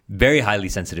very highly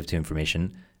sensitive to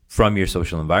information from your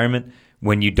social environment,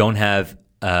 when you don't have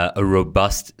a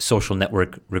robust social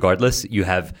network regardless. You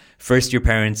have first your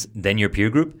parents, then your peer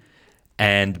group,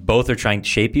 and both are trying to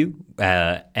shape you.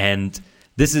 And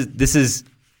this is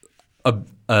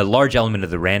a large element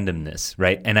of the randomness,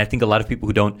 right? And I think a lot of people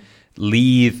who don't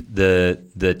leave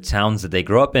the towns that they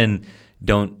grow up in,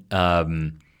 don't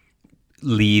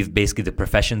leave basically the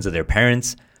professions of their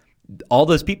parents, all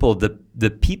those people,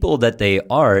 the people that they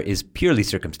are is purely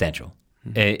circumstantial.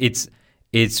 Mm-hmm.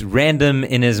 It's random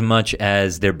in as much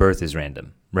as their birth is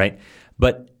random, right?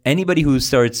 But anybody who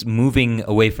starts moving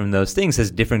away from those things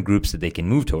has different groups that they can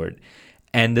move toward.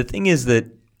 And the thing is that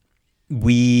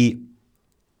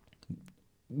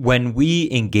when we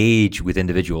engage with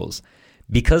individuals,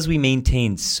 because we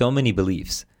maintain so many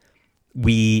beliefs,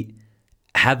 we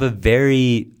have a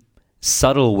very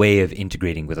subtle way of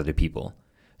integrating with other people.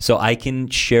 So I can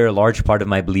share a large part of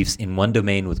my beliefs in one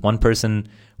domain with one person,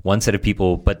 one set of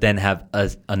people, but then have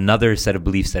another set of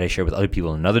beliefs that I share with other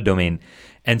people in another domain.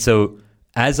 And so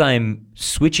as I'm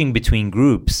switching between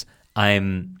groups,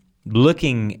 I'm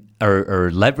looking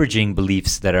or leveraging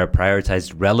beliefs that are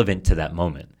prioritized relevant to that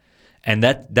moment. And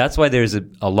that's why there's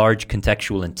a large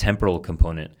contextual and temporal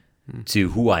component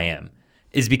to who I am,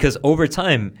 is because over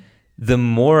time, the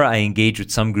more I engage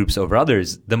with some groups over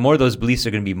others, the more those beliefs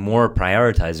are going to be more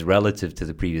prioritized relative to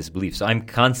the previous beliefs. So I'm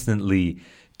constantly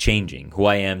changing. Who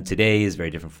I am today is very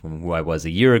different from who I was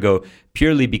a year ago,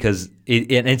 purely because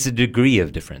it's a degree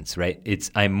of difference, right?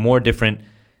 I'm more different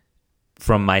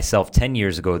from myself 10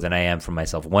 years ago than I am from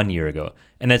myself 1 year ago.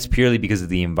 And that's purely because of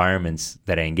the environments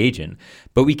that I engage in.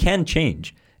 But we can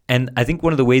change. And I think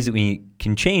one of the ways that we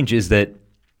can change is that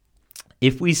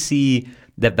if we see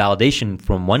that validation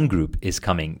from one group is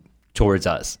coming towards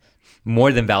us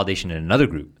more than validation in another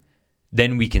group,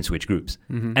 then we can switch groups.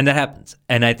 Mm-hmm. And that happens.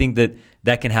 And I think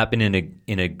that can happen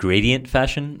in a gradient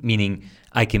fashion, meaning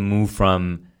I can move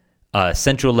from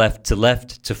central left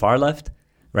to far left,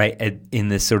 right? In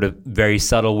this sort of very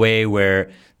subtle way where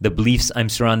the beliefs I'm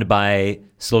surrounded by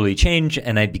slowly change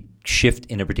and I shift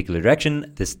in a particular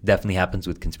direction. This definitely happens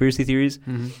with conspiracy theories.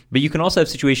 Mm-hmm. But you can also have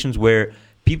situations where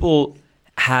people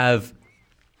have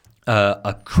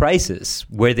a crisis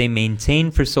where they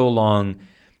maintain for so long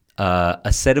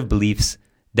a set of beliefs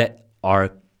that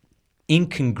are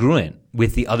incongruent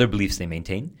with the other beliefs they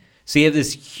maintain. So you have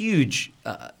this huge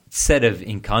set of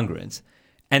incongruence,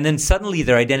 and then suddenly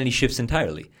their identity shifts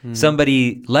entirely. Mm-hmm.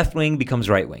 Somebody left-wing becomes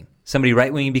right-wing. Somebody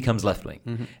right-wing becomes left-wing.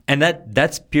 Mm-hmm. And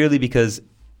that's purely because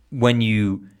when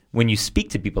you speak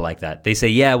to people like that, they say,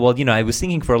 yeah, well, I was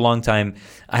thinking for a long time,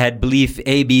 I had belief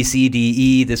A, B, C, D,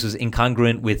 E. This was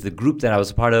incongruent with the group that I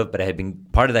was a part of, but I had been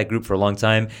part of that group for a long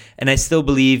time. And I still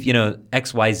believe,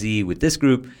 X, Y, Z with this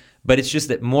group, but it's just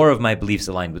that more of my beliefs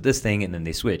aligned with this thing, and then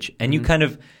they switch. And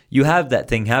you have that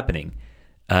thing happening.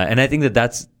 And I think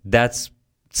that's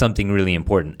something really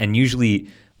important. And usually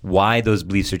why those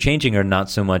beliefs are changing are not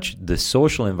so much the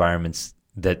social environments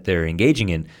that they're engaging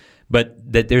in, but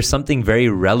that there's something very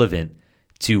relevant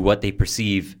to what they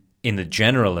perceive in the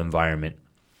general environment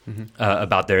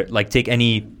about take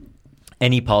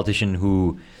any politician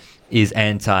who is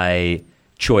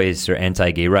anti-choice or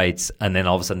anti-gay rights, and then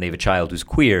all of a sudden they have a child who's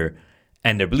queer,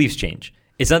 and their beliefs change.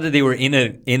 It's not that they were in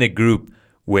a group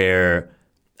where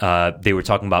they were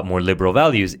talking about more liberal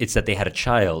values. It's that they had a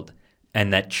child,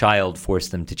 and that child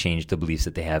forced them to change the beliefs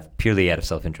that they have purely out of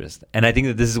self-interest. And I think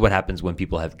that this is what happens when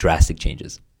people have drastic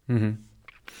changes. Mm-hmm.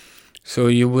 So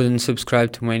you wouldn't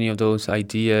subscribe to many of those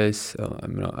ideas,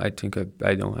 I think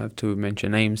I don't have to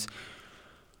mention names,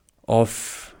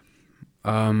 of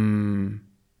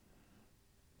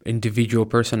individual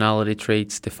personality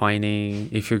traits defining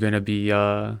if you're going to be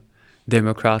a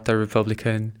Democrat or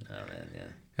Republican. Oh,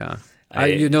 man, yeah.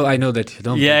 I know that you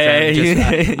don't.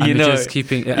 I'm just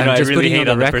keeping. I'm just really putting on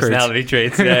the record. Personality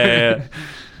traits.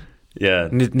 Yeah.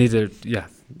 Neither. Yeah.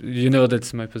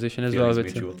 That's my position as well.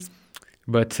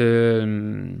 But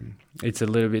it's a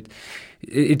little bit.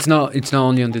 It's not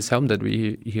only on this album that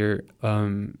we hear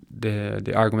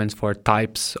the arguments for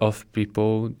types of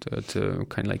people to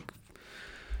kind of like.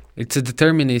 It's a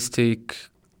deterministic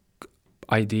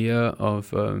idea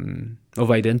of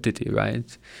identity,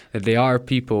 right? That they are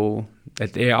people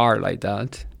that they are like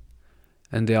that,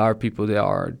 and there are people that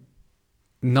are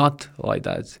not like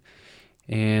that,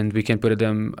 and we can put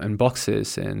them in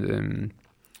boxes, and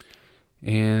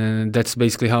and that's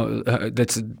basically how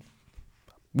that's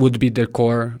would be the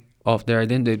core of their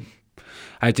identity.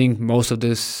 I think most of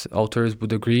these authors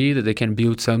would agree that they can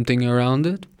build something around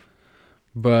it,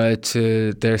 but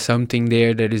there's something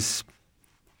there that is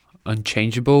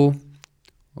unchangeable,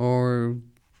 or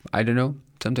I don't know,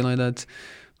 something like that.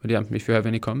 But yeah, if you have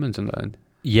any comments on that.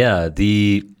 Yeah,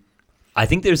 I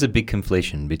think there's a big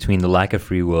conflation between the lack of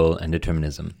free will and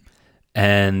determinism.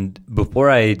 And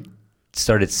before I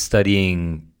started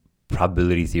studying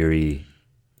probability theory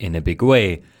in a big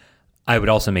way, I would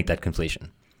also make that conflation.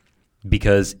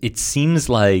 Because it seems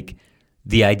like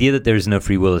the idea that there's no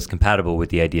free will is compatible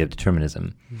with the idea of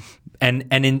determinism. And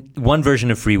in one version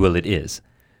of free will it is.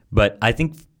 But I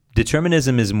think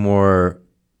determinism is more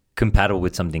compatible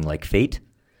with something like fate,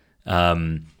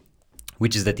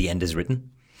 which is that the end is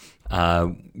written,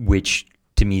 which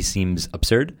to me seems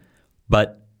absurd.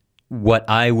 But what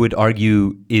I would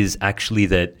argue is actually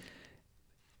that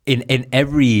in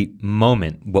every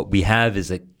moment, what we have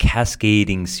is a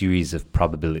cascading series of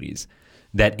probabilities.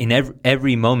 That in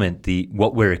every moment,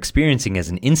 what we're experiencing as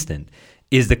an instant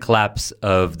is the collapse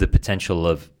of the potential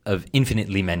of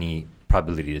infinitely many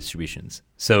probability distributions.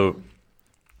 So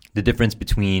the difference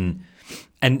between,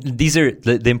 and these are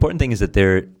the important thing is that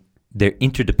they're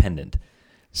interdependent.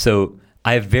 So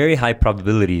I have very high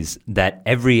probabilities that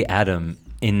every atom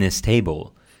in this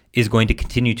table is going to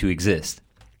continue to exist,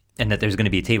 and that there's going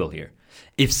to be a table here.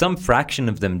 If some fraction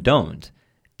of them don't,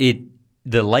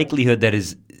 the likelihood that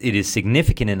it is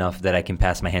significant enough that I can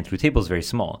pass my hand through a table is very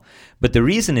small. But the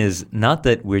reason is not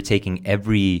that we're taking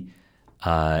every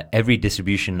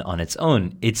distribution on its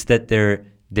own. It's that they're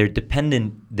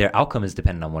dependent. Their outcome is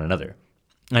dependent on one another,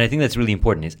 and I think that's really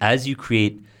important. Is as you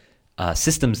create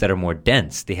systems that are more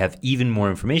dense, they have even more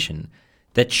information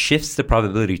that shifts the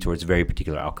probability towards very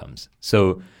particular outcomes.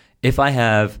 So if I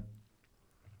have,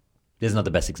 this is not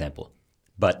the best example,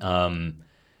 but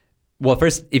well,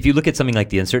 first, if you look at something like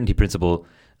the uncertainty principle,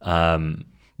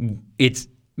 it's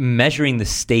measuring the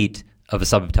state of a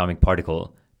subatomic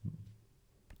particle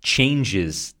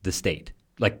changes the state,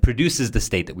 like produces the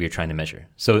state that we are trying to measure.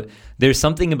 So there's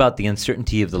something about the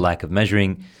uncertainty of the lack of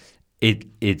measuring.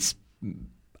 It's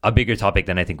a bigger topic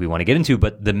than I think we want to get into,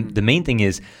 but the main thing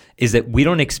is that we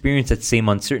don't experience that same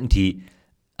uncertainty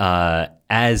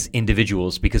as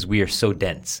individuals because we are so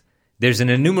dense. There's an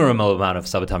innumerable amount of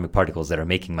subatomic particles that are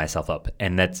making myself up,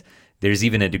 and there's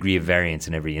even a degree of variance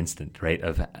in every instant, right?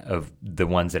 Of the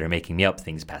ones that are making me up,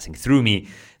 things passing through me.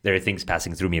 There are things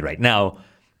passing through me right now,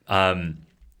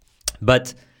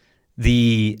 but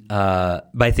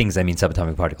by things I mean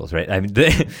subatomic particles, right? I mean,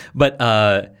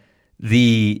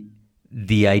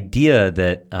 the idea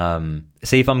that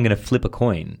say if I'm going to flip a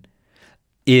coin,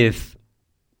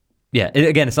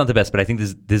 again, it's not the best, but I think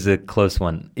this is a close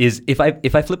one. Is if I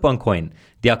flip one coin,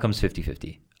 the outcome's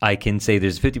 50-50. I can say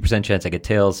there's a 50% chance I get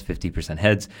tails, 50%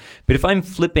 heads. But if I'm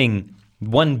flipping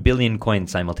 1 billion coins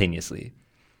simultaneously,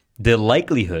 the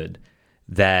likelihood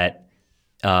that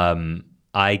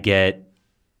I get,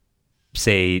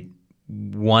 say,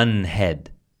 one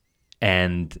head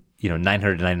and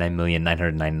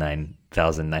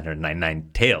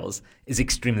 999,999,999 tails is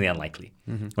extremely unlikely,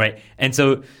 right? And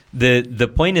so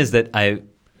the point is that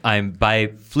I'm by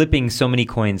flipping so many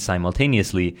coins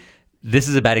simultaneously. This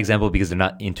is a bad example because they're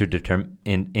not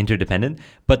interdependent,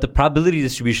 but the probability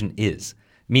distribution is,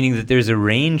 meaning that there's a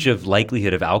range of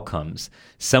likelihood of outcomes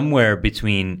somewhere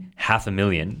between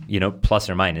 500,000, plus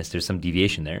or minus. There's some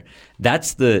deviation there.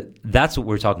 That's what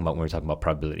we're talking about when we're talking about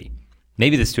probability.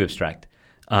 Maybe that's too abstract.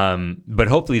 But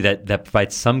hopefully that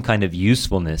provides some kind of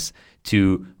usefulness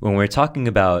to when we're talking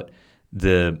about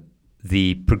the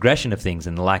progression of things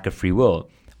and the lack of free will.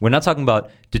 We're not talking about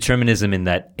determinism in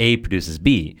that A produces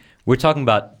B. We're talking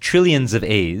about trillions of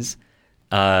A's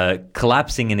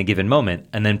collapsing in a given moment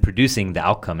and then producing the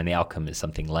outcome, and the outcome is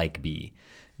something like B.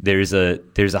 There's a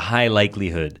high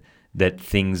likelihood that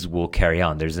things will carry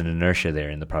on. There's an inertia there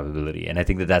in the probability, and I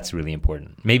think that that's really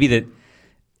important. Maybe that.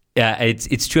 Yeah,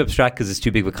 it's too abstract because it's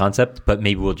too big of a concept, but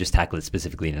maybe we'll just tackle it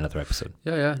specifically in another episode.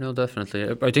 Yeah, no,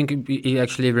 definitely. I think it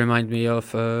actually reminded me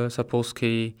of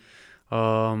Sapolsky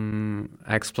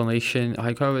explanation.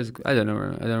 I don't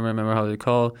remember how they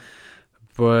call,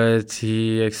 but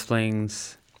he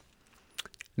explains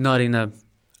not in a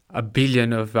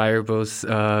billion of variables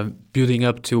building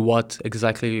up to what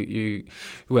exactly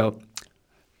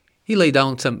he laid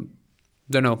down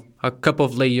a couple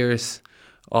of layers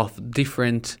of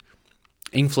different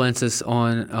influences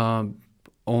on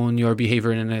your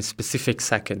behavior in a specific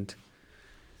second.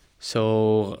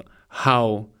 So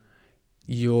how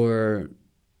your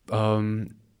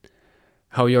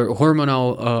how your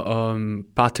hormonal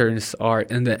patterns are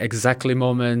in the exactly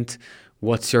moment,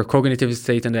 what's your cognitive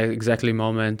state in the exactly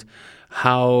moment,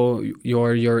 how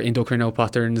your endocrinal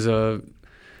patterns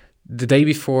the day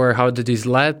before, how did these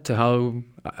led to how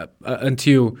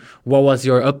until what was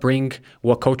your upbringing,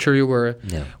 what culture you were,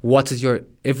 what is your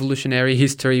evolutionary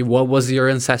history, what was your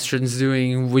ancestors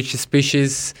doing, which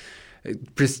species,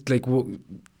 like,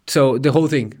 so the whole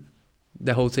thing,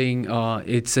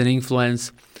 it's an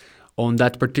influence on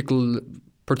that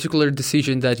particular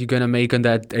decision that you're gonna make on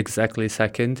that exactly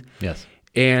second. Yes.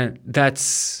 And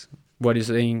that's what you're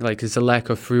saying, like, it's a lack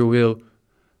of free will,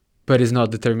 but it's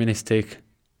not deterministic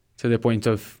to the point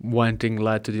of one thing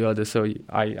led to the other. So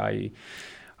I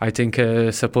think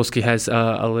Sapolsky has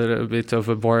a little bit of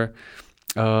a more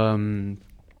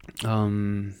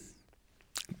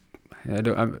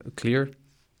clear.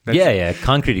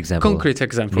 Concrete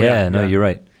example. Yeah, you're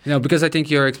right. Because I think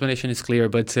your explanation is clear,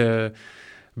 but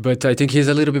I think he's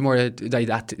a little bit more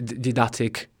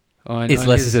didactic. It's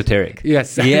less esoteric.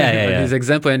 Yes. Yeah. His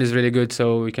example and is really good,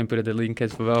 so we can put the link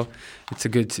as well. It's a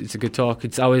good talk.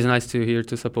 It's always nice to hear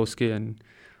to Sapolsky and.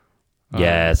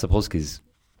 Sapolsky's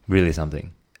really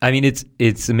something. I mean,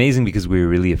 it's amazing because we're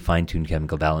really a fine-tuned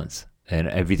chemical balance, and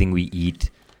everything we eat,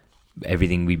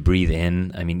 everything we breathe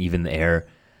in. I mean, even the air.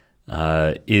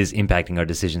 Is impacting our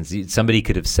decisions. Somebody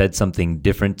could have said something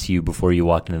different to you before you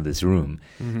walked into this room,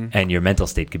 and your mental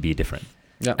state could be different.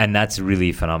 Yeah. And that's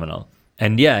really phenomenal.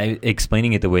 And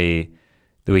explaining it the way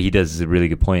he does is a really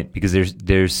good point, because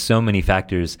there's so many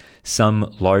factors,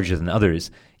 some larger than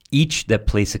others, each that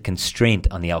place a constraint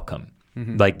on the outcome.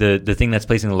 Like the thing that's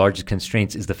placing the largest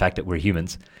constraints is the fact that we're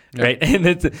humans, right? And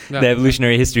that's the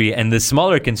evolutionary history. And the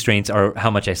smaller constraints are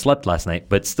how much I slept last night.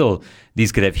 But still,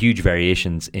 these could have huge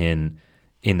variations in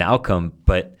the outcome.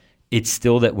 But it's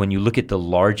still that when you look at the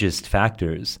largest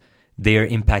factors, they are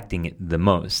impacting it the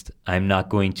most. I'm not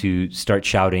going to start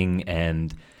shouting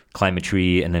and climb a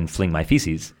tree and then fling my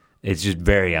feces. It's just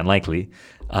very unlikely.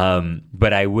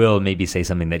 But I will maybe say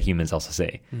something that humans also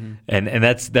say. And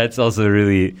that's also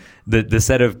really the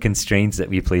set of constraints that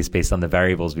we place based on the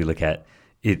variables we look at.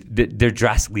 They're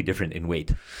drastically different in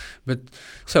weight. But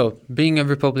so being a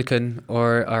Republican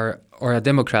or a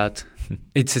Democrat,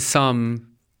 it's a sum,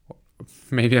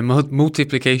 maybe a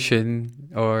multiplication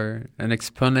or an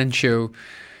exponential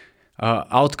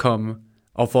outcome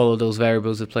of all of those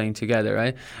variables that playing together,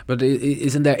 right? But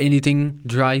isn't there anything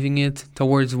driving it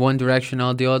towards one direction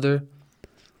or the other?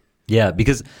 Yeah,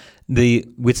 because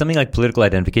with something like political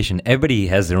identification, everybody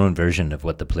has their own version of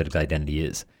what the political identity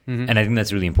is. And I think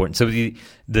that's really important. So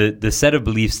the set of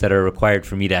beliefs that are required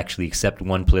for me to actually accept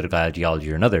one political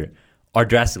ideology or another are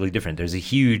drastically different. There's a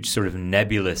huge sort of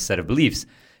nebulous set of beliefs.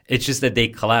 It's just that they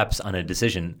collapse on a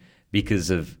decision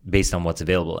based on what's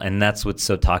available. And that's what's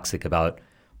so toxic about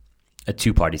a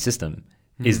two-party system,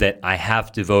 is that I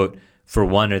have to vote for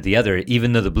one or the other,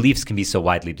 even though the beliefs can be so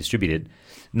widely distributed.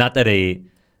 Not that a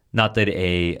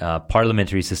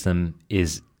parliamentary system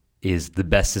is the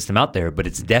best system out there, but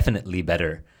it's definitely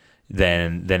better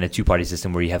than a two-party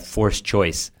system where you have forced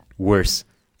choice, worse,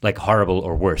 like horrible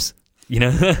or worse.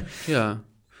 Yeah,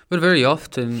 but very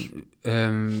often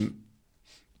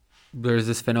there's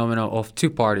this phenomenon of two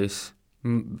parties.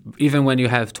 Even when you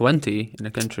have 20 in a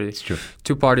country, it's true.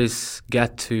 Two parties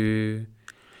get to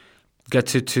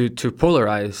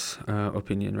polarize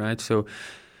opinion, right? So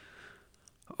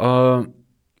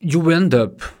you end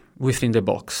up within the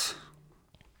box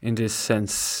in this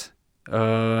sense,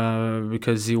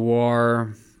 because you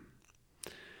are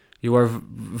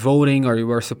voting or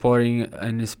you are supporting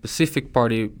a specific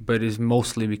party, but it's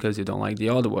mostly because you don't like the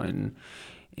other one,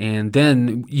 and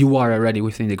then you are already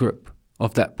within the group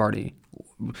of that party.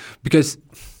 Because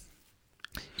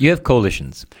you have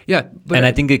coalitions, and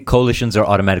I think that coalitions are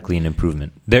automatically an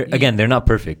improvement. They're not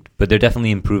perfect, but they're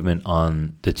definitely improvement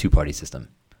on the two-party system.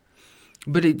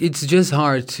 But it's just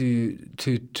hard to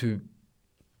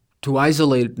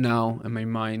isolate now in my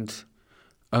mind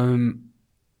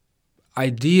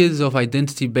ideas of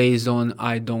identity based on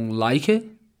I don't like it,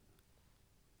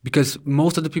 because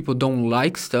most of the people don't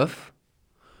like stuff,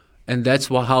 and that's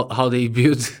how they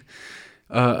build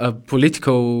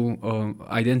political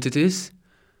identities.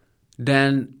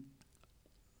 Then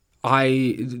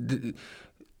the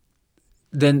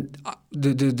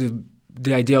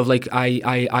idea of like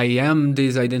I am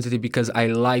this identity because I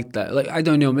like that. Like, I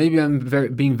don't know, maybe I'm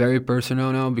being very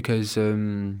personal now because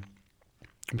in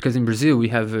Brazil we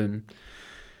have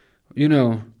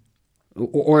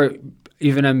or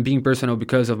even I'm being personal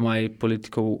because of my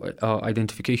political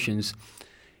identifications.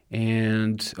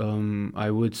 And I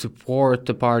would support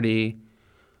the party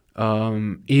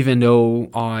even though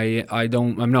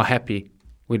I'm not happy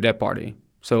with that party.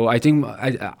 So I think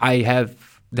I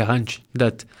have the hunch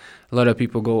that a lot of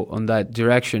people go on that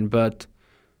direction, but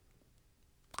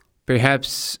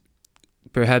perhaps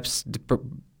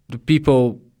the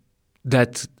people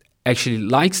that actually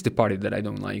likes the party that I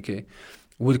don't like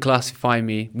would classify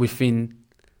me within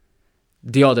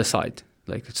the other side.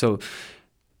 Like, so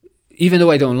even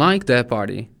though I don't like that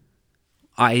party,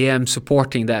 I am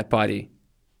supporting that party,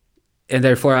 and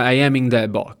therefore I am in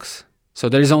that box. So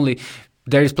there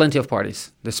is plenty of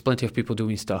parties. There's plenty of people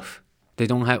doing stuff.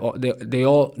 They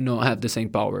all not have the same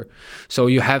power. So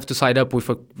you have to side up with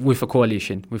a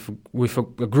coalition, with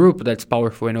a group that's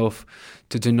powerful enough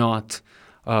to do not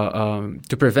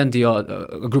to prevent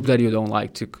a group that you don't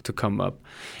like to come up.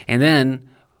 And then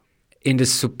in the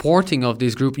supporting of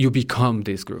this group, you become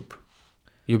this group.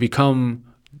 You become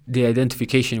the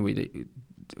identification with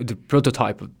the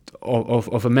prototype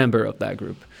of a member of that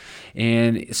group.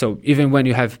 And so even when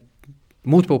you have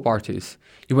multiple parties,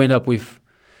 you end up with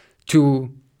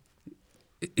two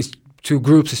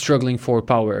groups struggling for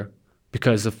power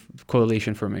because of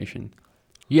coalition formation.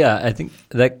 Yeah, I think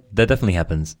that definitely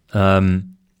happens.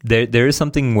 There is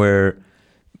something where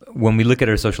when we look at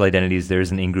our social identities, there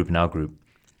is an in-group and out-group.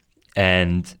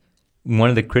 And one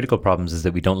of the critical problems is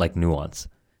that we don't like nuance.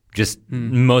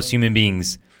 Most human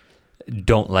beings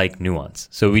don't like nuance.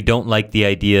 So we don't like the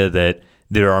idea that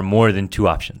there are more than two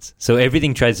options. So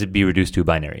everything tries to be reduced to a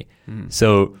binary.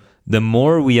 So the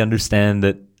more we understand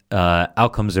that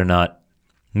outcomes are not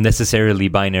necessarily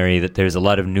binary, that there's a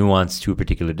lot of nuance to a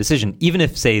particular decision, even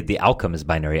if, say, the outcome is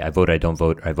binary, I vote, I don't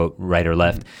vote, or I vote right or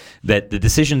left, that the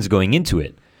decisions going into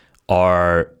it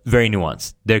are very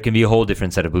nuanced. There can be a whole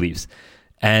different set of beliefs.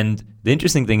 And the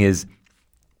interesting thing is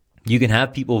you can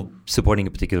have people supporting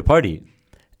a particular party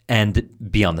and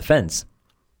be on the fence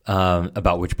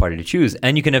about which party to choose.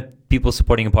 And you can have people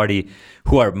supporting a party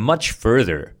who are much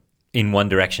further in one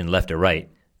direction, left or right,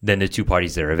 than the two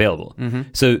parties that are available.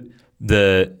 So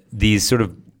these sort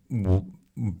of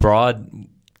broad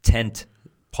tent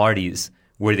parties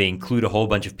where they include a whole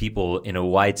bunch of people in a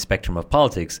wide spectrum of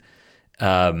politics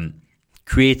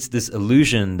creates this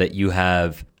illusion that you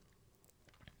have,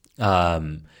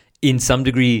 in some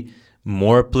degree,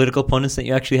 more political opponents than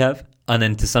you actually have, and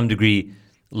then to some degree,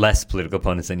 less political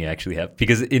opponents than you actually have.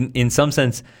 Because in some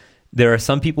sense, there are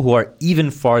some people who are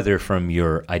even farther from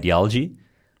your ideology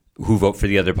who vote for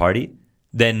the other party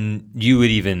than you would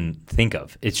even think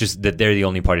of. It's just that they're the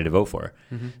only party to vote for.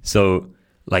 So,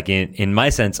 like in my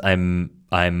sense, I'm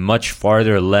much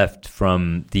farther left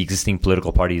from the existing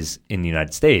political parties in the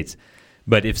United States.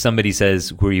 But if somebody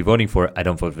says, who are you voting for? I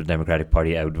don't vote for the Democratic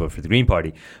Party. I would vote for the Green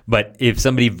Party. But if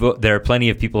somebody there are plenty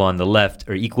of people on the left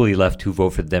or equally left who vote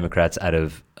for the Democrats out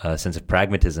of a sense of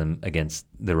pragmatism against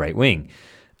the right wing,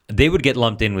 they would get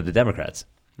lumped in with the Democrats.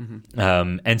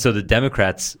 And so the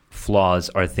Democrats'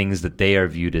 flaws are things that they are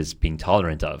viewed as being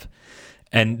tolerant of.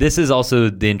 And this is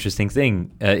also the interesting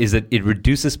thing, is that it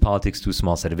reduces politics to a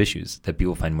small set of issues that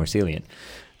people find more salient.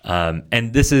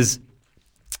 And this is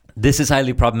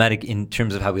highly problematic in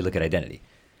terms of how we look at identity.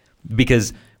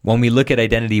 Because when we look at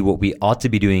identity, what we ought to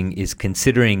be doing is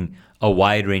considering a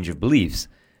wide range of beliefs.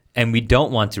 And we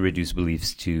don't want to reduce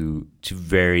beliefs to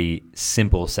very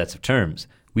simple sets of terms.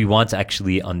 We want to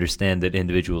actually understand that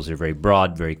individuals are very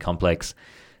broad, very complex.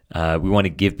 We want to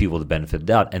give people the benefit of the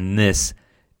doubt. And this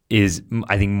is,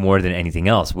 I think, more than anything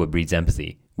else, what breeds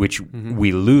empathy, which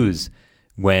we lose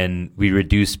when we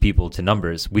reduce people to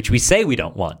numbers, which we say we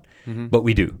don't want, but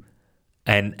we do.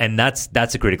 And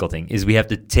that's a critical thing, is we have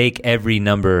to take every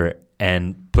number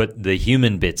and put the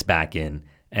human bits back in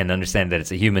and understand that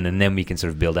it's a human, and then we can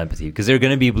sort of build empathy, because there are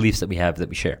going to be beliefs that we have that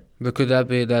we share. But could that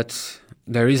be that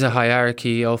there is a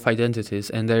hierarchy of identities,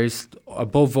 and there is,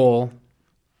 above all,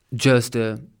 just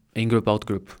the in-group,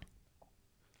 out-group?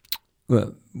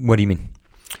 Well, what do you mean?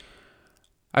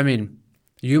 I mean,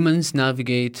 humans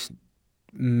navigate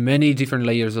many different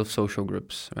layers of social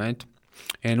groups, right?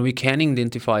 And we can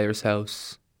identify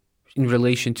ourselves in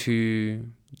relation to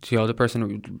the other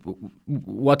person.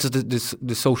 What's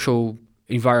the social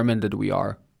environment that we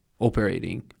are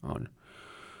operating on?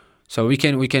 So we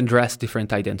can dress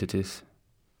different identities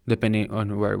depending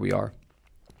on where we are.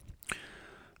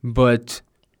 But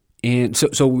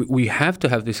so we have to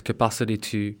have this capacity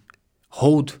to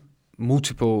hold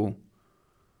multiple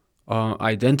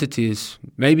identities,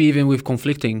 maybe even with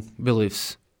conflicting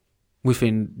beliefs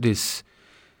within this.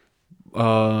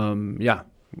 Like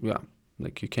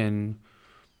you can.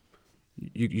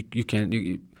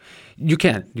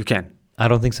 I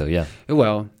don't think so. Yeah.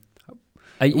 Well,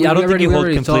 I don't think you hold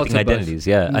already conflicting talked about- identities.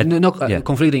 Yeah. yeah.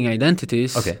 Conflicting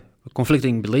identities. Okay.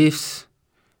 Conflicting beliefs.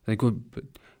 Like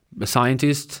a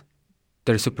scientist,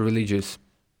 they're super religious.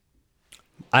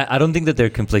 I don't think that they're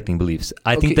conflicting beliefs.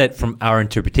 I think that from our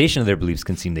interpretation of their beliefs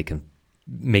they can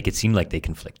make it seem like they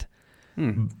conflict.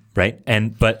 Right?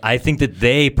 But I think that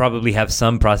they probably have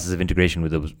some process of integration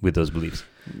with those beliefs.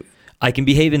 I can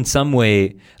behave in some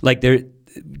way, like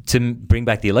to bring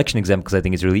back the election example, because I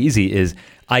think it's really easy, is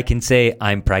I can say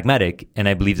I'm pragmatic and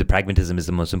I believe that pragmatism is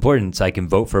the most important, so I can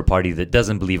vote for a party that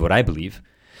doesn't believe what I believe.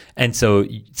 And so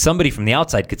somebody from the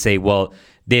outside could say, well,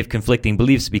 they have conflicting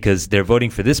beliefs because they're voting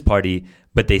for this party,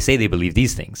 but they say they believe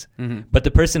these things. But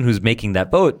the person who's making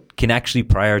that vote can actually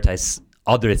prioritize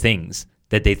other things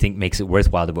that they think makes it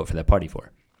worthwhile to vote for that party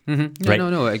for. Right?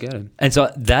 No, I get it. And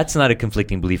so that's not a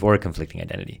conflicting belief or a conflicting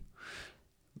identity.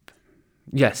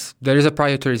 Yes, there is a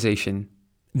prioritization.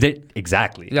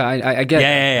 Exactly. Yeah, I get it.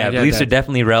 Yeah. Beliefs are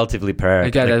definitely relatively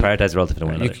prioritized relative to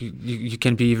one another. You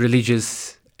can be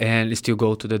religious and still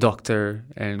go to the doctor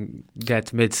and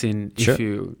get medicine Sure. if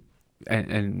you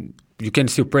and you can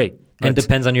still pray. And it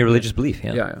depends on your religious belief.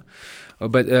 Yeah.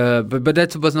 But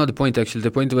that was not the point actually.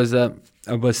 The point was that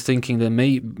I was thinking that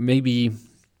maybe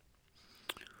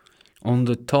on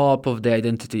the top of the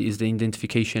identity is the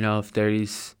identification of there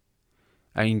is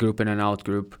an in-group and an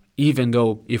out-group, even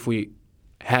though if we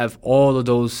have all of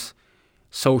those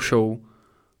social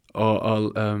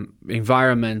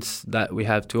environments that we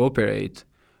have to operate,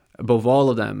 above all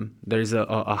of them, there is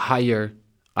a higher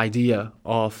idea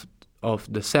of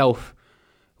the self,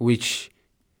 which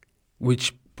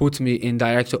puts me in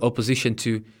direct opposition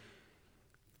to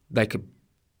like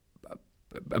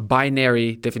a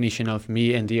binary definition of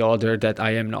me and the other that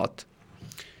I am not.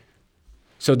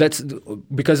 So that's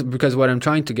because what I'm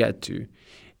trying to get to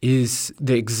is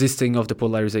the existing of the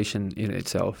polarization in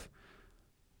itself.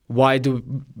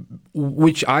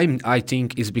 Which I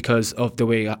think is because of the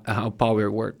way how power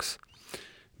works,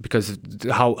 because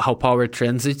how power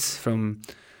transits from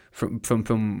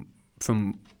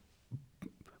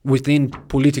within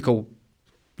political,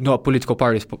 not political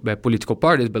parties,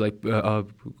 but like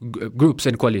groups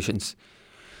and coalitions.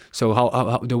 So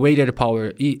how the way that the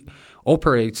power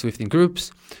operates within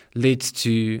groups leads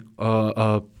to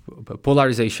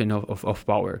polarization of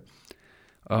power.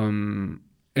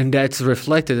 And that's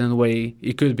reflected in the way,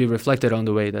 it could be reflected on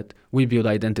the way that we build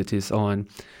identities on,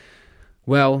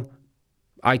 well,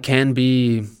 I can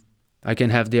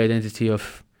have the identity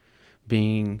of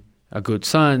being a good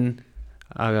son,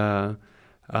 a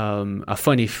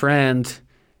funny friend,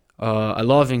 a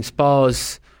loving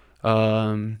spouse,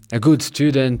 a good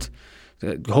student,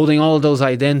 holding all those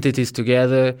identities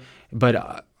together.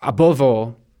 But above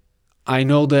all, I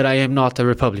know that I am not a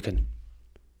Republican.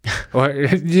 Or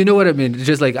you know what I mean?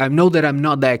 Just like I know that I'm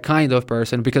not that kind of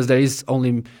person, because there is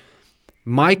only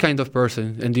my kind of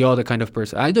person and the other kind of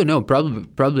person. I don't know.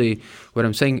 Probably what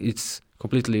I'm saying, it's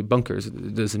completely bonkers.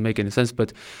 It doesn't make any sense.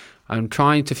 But I'm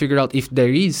trying to figure out if there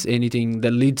is anything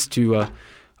that leads to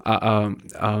a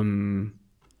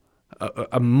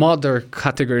mother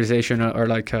categorization or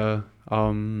like I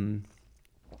don't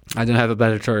have a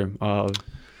better term.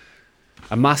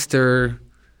 A master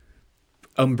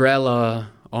umbrella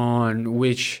on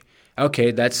which, okay,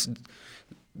 that's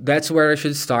where I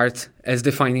should start as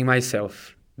defining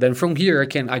myself. Then from here I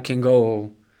can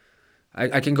go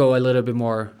a little bit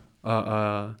more.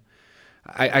 I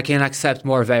can accept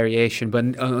more variation,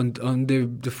 but on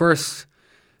the first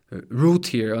root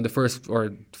here, on the first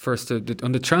on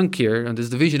the trunk here, on this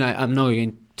division, I'm not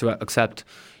going to accept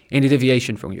any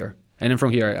deviation from here. And then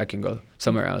from here I can go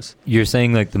somewhere else. You're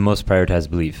saying like the most prioritized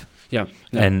belief. Yeah.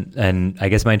 And I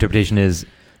guess my interpretation is,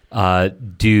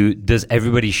 does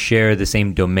everybody share the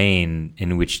same domain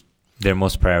in which their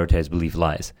most prioritized belief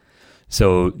lies?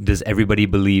 So does everybody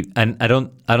believe? And I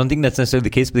don't think that's necessarily the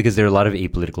case, because there are a lot of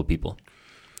apolitical people,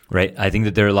 right? I think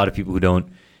that there are a lot of people who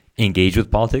don't engage with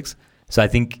politics. So I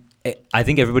think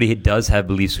everybody does have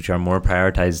beliefs which are more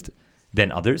prioritized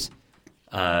than others,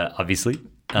 obviously.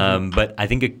 But I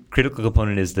think a critical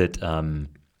component is that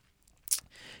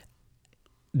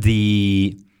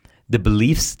the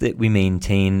beliefs that we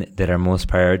maintain that are most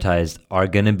prioritized are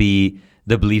going to be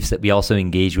the beliefs that we also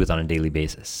engage with on a daily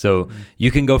basis. So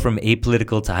you can go from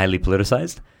apolitical to highly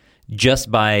politicized just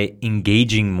by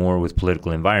engaging more with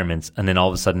political environments, and then all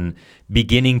of a sudden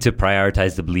beginning to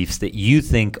prioritize the beliefs that you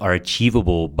think are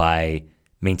achievable by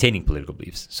maintaining political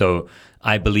beliefs. So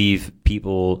I believe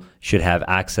people should have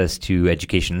access to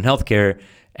education and healthcare,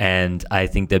 and I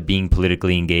think that being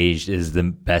politically engaged is the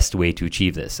best way to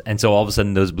achieve this. And so all of a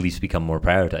sudden those beliefs become more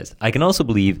prioritized. I can also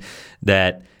believe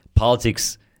that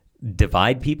politics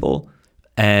divide people,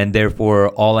 and therefore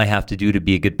all I have to do to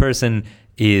be a good person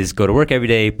is go to work every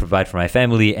day, provide for my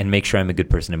family, and make sure I'm a good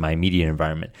person in my immediate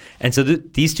environment. And so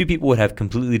these two people would have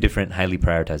completely different, highly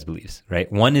prioritized beliefs,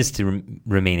 right? One is to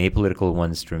remain apolitical,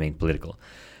 one is to remain political.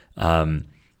 So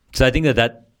I think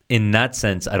that in that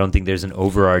sense, I don't think there's an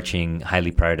overarching,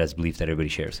 highly prioritized belief that everybody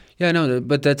shares. Yeah, no,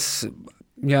 but that's...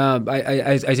 Yeah,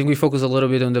 I think we focus a little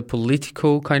bit on the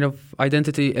political kind of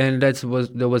identity, and that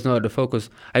was not the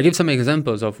focus. I give some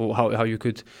examples of how you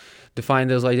could define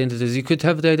those identities. You could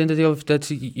have the identity of that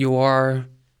you are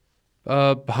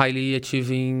a highly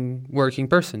achieving working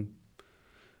person,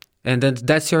 and then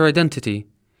that's your identity,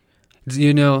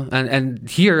 And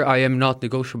here I am not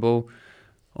negotiable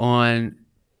on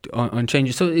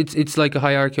changes. So it's like a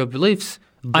hierarchy of beliefs.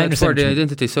 But for the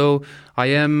identity. So I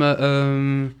am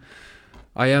a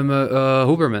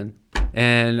Huberman,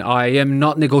 and I am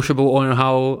not negotiable on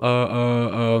how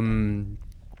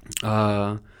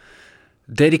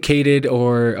dedicated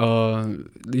or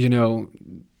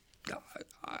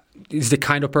is the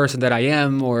kind of person that I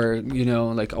am, or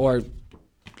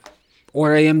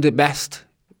or I am the best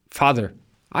father.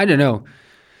 I don't know.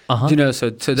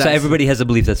 So everybody has a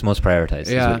belief that's most prioritized.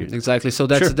 Yeah, exactly. So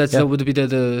that would be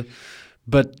the.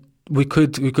 But we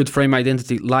could frame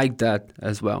identity like that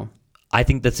as well. I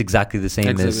think that's exactly the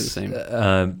same as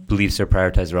beliefs are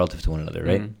prioritized relative to one another,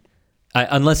 right?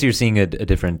 Unless you're seeing a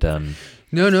different. No.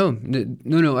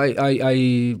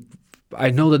 I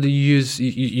know that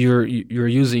you're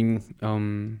using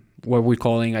what we're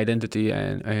calling identity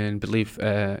and belief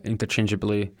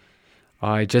interchangeably.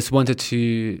 I just wanted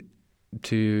to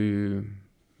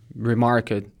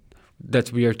remark it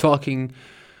that we are talking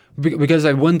because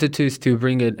I wanted to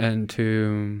bring it and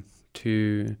to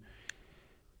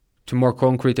more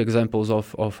concrete examples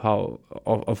of how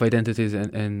of identities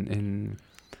and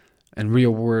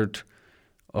real world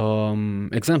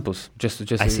examples. Just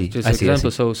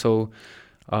examples. So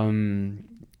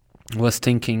was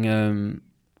thinking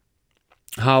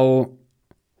how,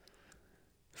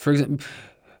 for example,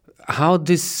 how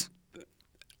this,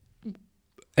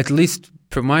 at least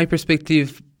from my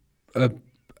perspective, I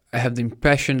have the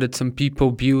impression that some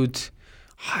people build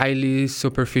highly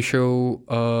superficial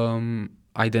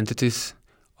identities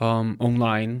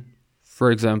online,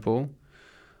 for example.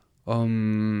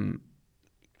 On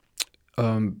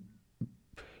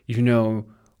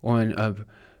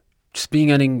just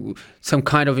being some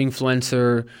kind of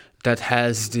influencer that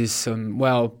has this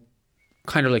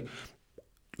kind of like,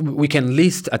 we can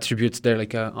list attributes there,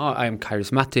 like I'm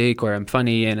charismatic or I'm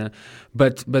funny,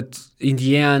 but in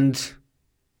the end,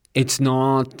 it's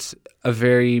not a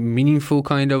very meaningful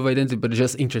kind of identity, but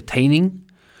just entertaining.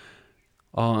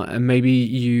 And maybe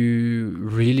you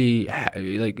really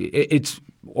it's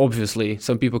obviously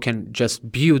some people can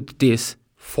just build this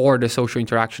for the social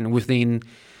interaction within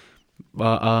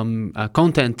a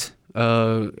content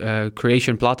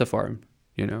creation platform,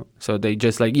 So they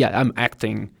just I'm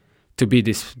acting to be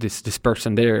this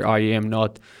person there. I am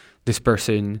not this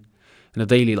person in the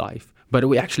daily life. But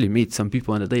we actually meet some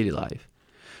people in the daily life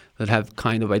that have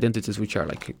kind of identities which are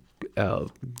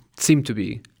seem to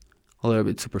be a little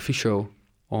bit superficial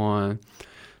on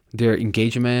their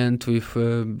engagement with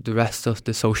the rest of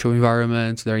the social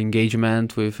environment, their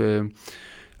engagement with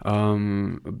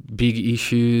big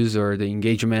issues, or the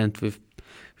engagement with...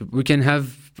 We can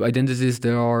have identities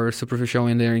that are superficial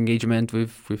in their engagement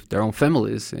with their own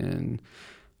families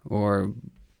or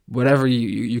whatever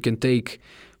you can take.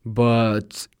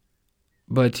 But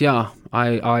yeah,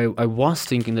 I was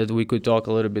thinking that we could talk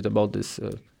a little bit about this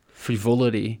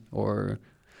frivolity or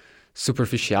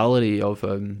superficiality of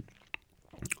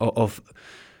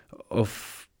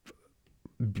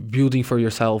building for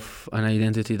yourself an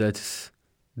identity that's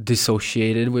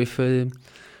dissociated with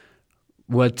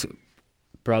what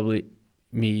probably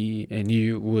me and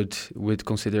you would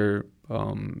consider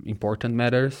important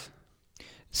matters.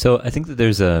 So I think that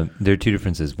there are two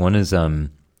differences. One is the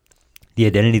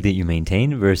identity that you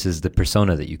maintain versus the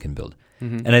persona that you can build.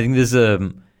 Mm-hmm. And I think this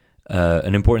is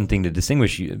an important thing to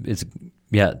distinguish. It's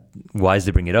wise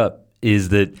to bring it up, is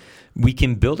that we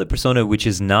can build a persona which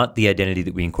is not the identity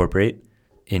that we incorporate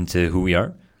into who we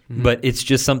are, mm-hmm. but it's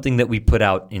just something that we put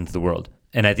out into the world.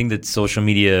 And I think that social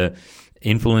media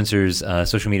influencers,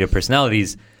 social media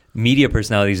personalities, media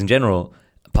personalities in general,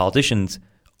 politicians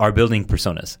are building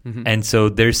personas. Mm-hmm. And so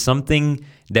there's something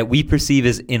that we perceive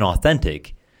as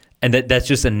inauthentic, and that's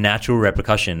just a natural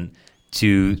repercussion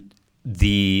to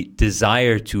the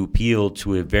desire to appeal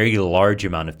to a very large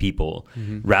amount of people,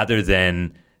 mm-hmm. rather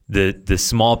than the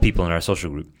small people in our social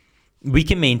group. We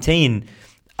can maintain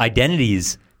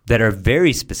identities that are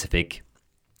very specific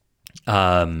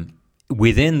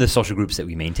within the social groups that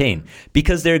we maintain,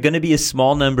 because there are going to be a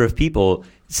small number of people,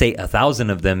 say 1,000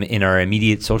 of them in our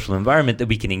immediate social environment that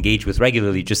we can engage with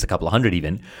regularly, just a couple of hundred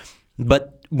even.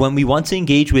 But when we want to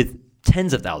engage with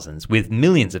tens of thousands, with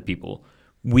millions of people,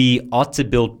 we ought to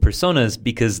build personas,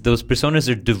 because those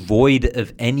personas are devoid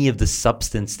of any of the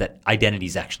substance that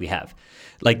identities actually have.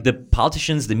 Like the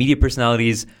politicians, the media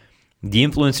personalities, the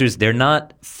influencers, they're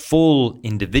not full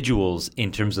individuals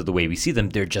in terms of the way we see them.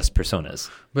 They're just personas.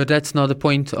 But that's not the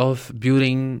point of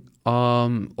building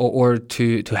or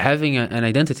to having an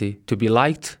identity, to be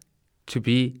liked, to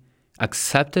be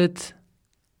accepted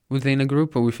within a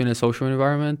group or within a social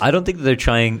environment. I don't think that they're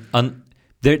trying.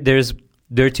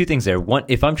 There are two things there. One,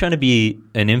 if I'm trying to be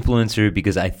an influencer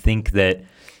because I think that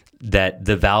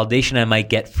the validation I might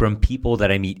get from people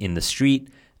that I meet in the street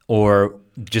or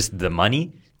just the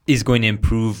money is going to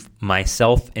improve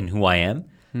myself and who I am,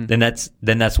 then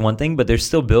that's one thing. But they're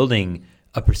still building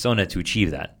a persona to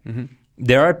achieve that. Mm-hmm.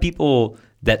 There are people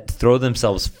that throw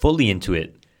themselves fully into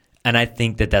it, and I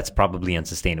think that that's probably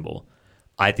unsustainable.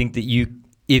 I think that you're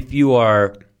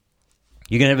going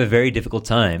to have a very difficult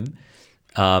time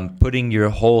putting your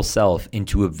whole self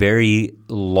into a very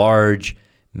large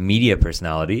media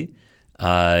personality.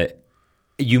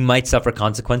 You might suffer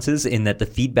consequences in that the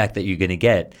feedback that you're going to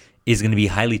get is going to be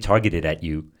highly targeted at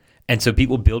you. And so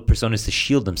people build personas to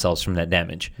shield themselves from that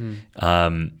damage.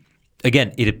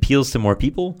 Again, it appeals to more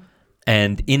people,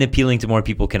 and in appealing to more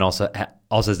people can also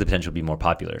has the potential to be more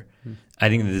popular. I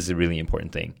think that this is a really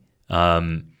important thing.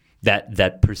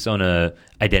 That persona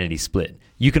identity split.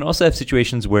 You can also have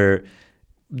situations where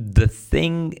the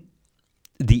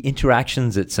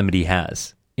interactions that somebody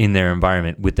has in their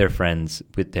environment with their friends,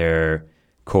 with their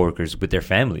coworkers, with their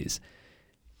families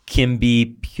can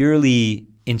be purely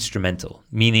instrumental,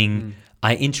 meaning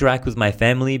I interact with my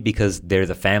family because they're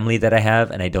the family that I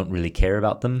have and I don't really care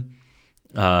about them.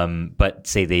 But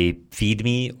say they feed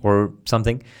me or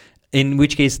something, in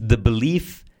which case the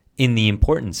belief in the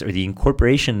importance or the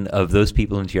incorporation of those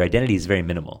people into your identity is very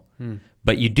minimal.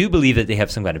 But you do believe that they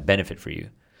have some kind of benefit for you.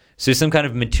 So there's some kind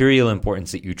of material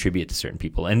importance that you attribute to certain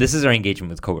people. And this is our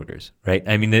engagement with coworkers, right?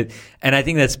 I mean, and I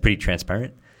think that's pretty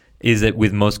transparent, is that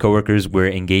with most coworkers, we're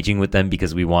engaging with them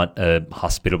because we want a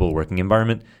hospitable working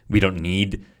environment. We don't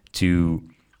need to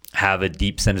have a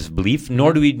deep sense of belief,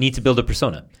 nor do we need to build a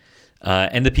persona.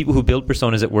 And the people who build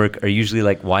personas at work are usually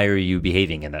like, why are you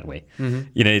behaving in that way?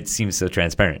 It seems so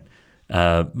transparent.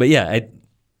 But yeah,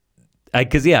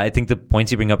 I think the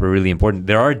points you bring up are really important.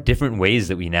 There are different ways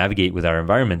that we navigate with our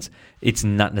environments. It's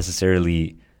not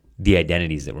necessarily the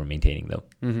identities that we're maintaining, though.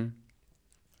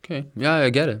 Okay. Yeah, I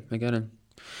get it.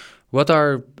 What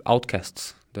are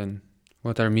outcasts then?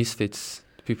 What are misfits?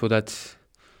 People that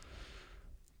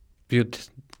build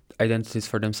identities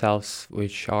for themselves,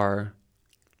 which are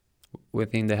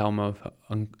within the helm of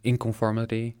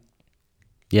inconformity?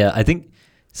 Yeah, I think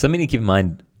something to keep in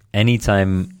mind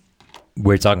anytime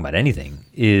we're talking about anything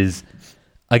is,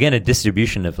 again, a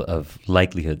distribution of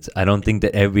likelihoods. I don't think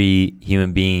that every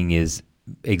human being is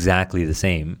exactly the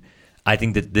same. I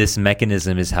think that this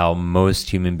mechanism is how most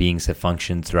human beings have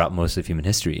functioned throughout most of human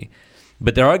history.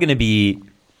 But there are going to be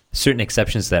certain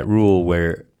exceptions to that rule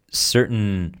where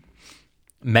certain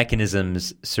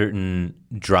mechanisms, certain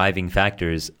driving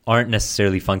factors aren't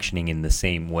necessarily functioning in the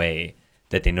same way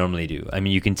that they normally do. I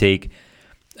mean, you can take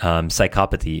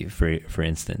psychopathy, for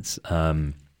instance.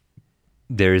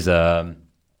 There's an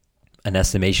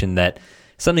estimation that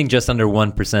something just under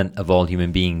 1% of all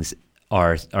human beings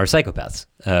are psychopaths.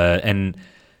 And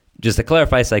just to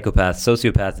clarify, psychopath,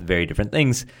 sociopath, very different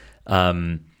things.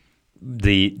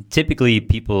 Typically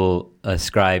people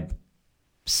ascribe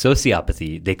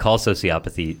sociopathy, they call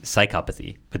sociopathy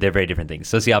psychopathy, but they're very different things.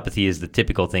 Sociopathy is the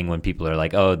typical thing when people are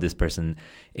like, oh, this person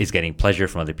is getting pleasure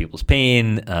from other people's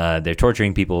pain, they're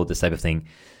torturing people, this type of thing.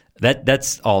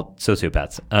 That's all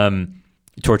sociopaths.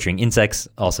 Torturing insects,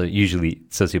 also usually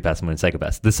sociopaths more than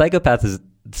psychopaths. The psychopath is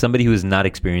somebody who is not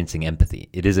experiencing empathy.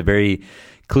 It is a very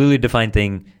clearly defined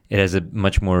thing. It has a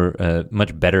much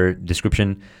better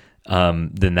description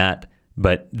than that.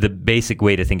 But the basic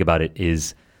way to think about it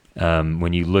is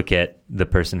when you look at the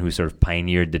person who sort of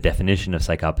pioneered the definition of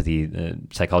psychopathy, a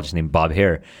psychologist named Bob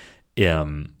Hare,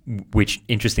 which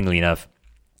interestingly enough,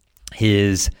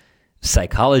 his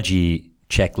psychology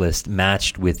checklist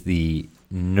matched with the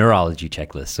neurology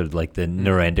checklist, sort of like the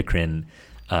neuroendocrine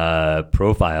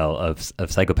profile of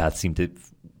psychopaths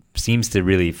seems to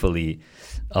really fully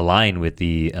align with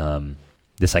the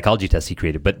psychology test he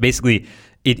created. But basically,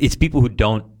 it's people who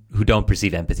don't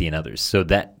perceive empathy in others. So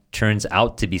that turns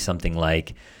out to be something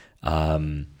like, I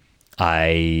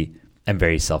am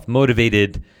very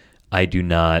self-motivated. I do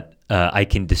not I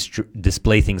can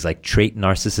display things like trait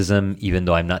narcissism, even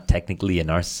though I'm not technically a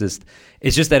narcissist.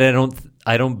 It's just that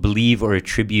I don't believe or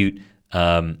attribute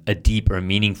a deep or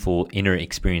meaningful inner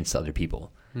experience to other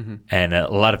people. Mm-hmm. And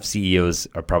a lot of CEOs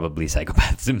are probably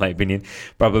psychopaths, in my opinion.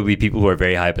 Probably people who are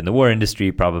very high up in the war industry,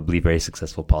 probably very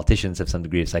successful politicians have some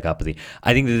degree of psychopathy.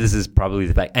 I think that this is probably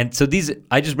the fact. And so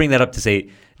I just bring that up to say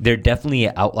there are definitely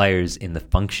outliers in the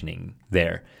functioning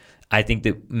there. I think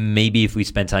that maybe if we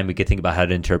spend time, we could think about how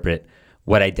to interpret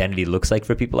what identity looks like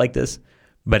for people like this.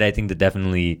 But I think that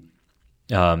definitely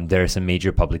there are some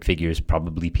major public figures,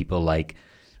 probably people like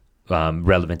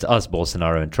relevant to us,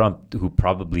 Bolsonaro and Trump, who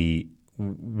probably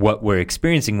what we're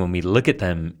experiencing when we look at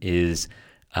them is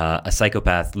a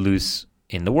psychopath loose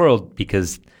in the world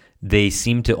because they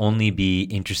seem to only be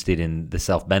interested in the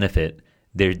self-benefit.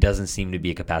 There doesn't seem to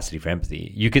be a capacity for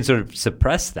empathy. You can sort of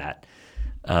suppress that,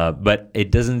 but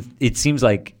it doesn't. It seems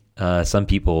like some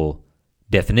people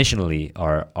definitionally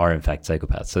are in fact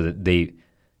psychopaths. So that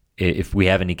if we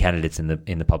have any candidates in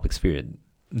the public sphere,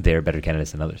 they're better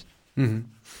candidates than others. Mm-hmm.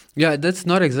 Yeah, that's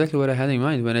not exactly what I had in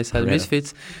mind when I said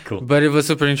misfits. Cool. But it was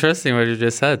super interesting what you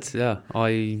just said. Yeah,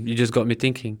 you just got me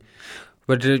thinking.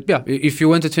 But yeah, if you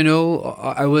wanted to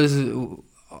know,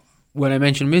 when I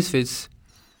mentioned misfits,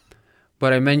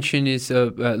 what I mentioned is a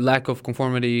lack of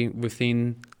conformity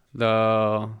within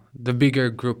the bigger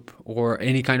group or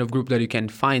any kind of group that you can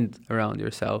find around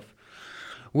yourself,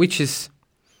 which is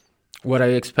what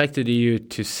I expected you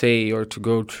to say or to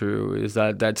go through. Is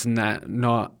that's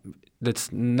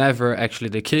never actually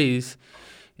the case,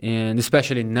 and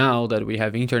especially now that we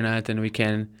have internet and we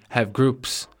can have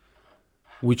groups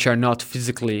which are not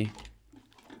physically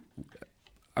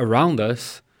around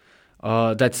us,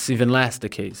 that's even less the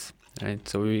case, right?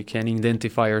 So we can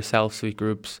identify ourselves with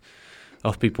groups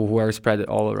of people who are spread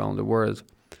all around the world.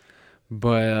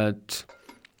 But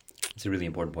it's a really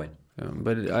important point.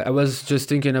 But I was just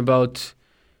thinking about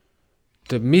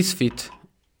the misfit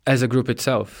as a group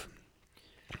itself.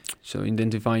 So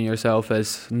identifying yourself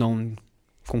as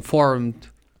non-conformed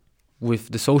with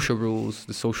the social rules,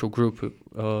 the social group,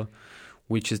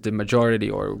 which is the majority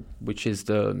or which is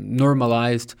the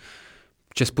normalized,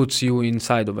 just puts you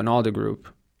inside of another group.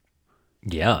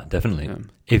 Yeah, definitely. Yeah.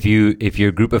 If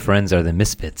your group of friends are the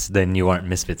misfits, then you aren't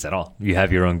misfits at all. You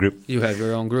have your own group. You have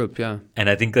your own group, yeah. And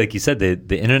I think, like you said,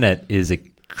 the internet is a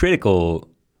critical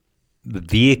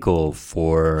vehicle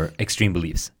for extreme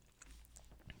beliefs,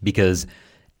 because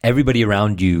everybody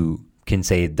around you can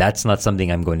say, that's not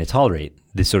something I'm going to tolerate.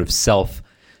 This sort of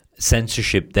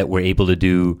self-censorship that we're able to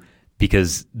do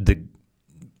because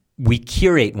we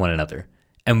curate one another.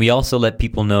 And we also let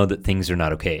people know that things are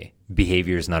not okay.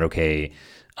 Behavior is not okay.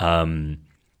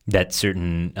 That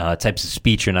certain types of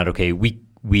speech are not okay.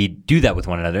 We do that with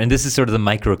one another. And this is sort of the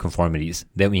micro-conformities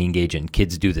that we engage in.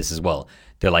 Kids do this as well.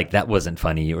 They're like, that wasn't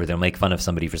funny, or they'll make fun of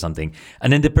somebody for something.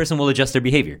 And then the person will adjust their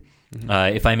behavior.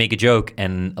 Mm-hmm. If I make a joke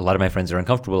and a lot of my friends are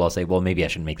uncomfortable, I'll say, well, maybe I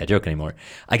shouldn't make that joke anymore.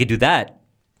 I could do that.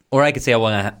 Or I could say, well,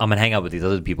 I'm going to hang out with these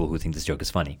other people who think this joke is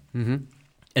funny. Mm-hmm.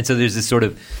 And so there's this sort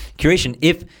of curation.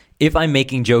 If I'm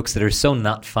making jokes that are so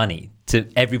not funny to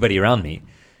everybody around me,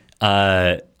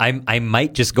 I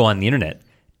might just go on the internet.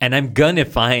 And I'm going to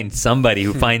find somebody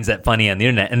who finds that funny on the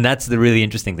internet. And that's the really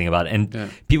interesting thing about it.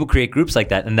 And people create groups like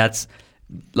that. And that's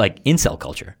like incel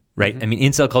culture, right? Mm-hmm. I mean,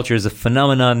 incel culture is a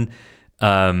phenomenon.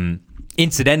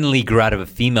 Incidentally grew out of a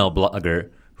female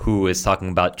blogger who was talking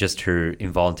about just her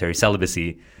involuntary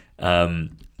celibacy.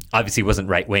 Obviously wasn't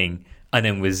right-wing. And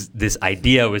then this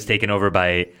idea was taken over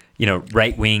by,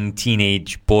 right-wing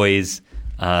teenage boys.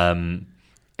 And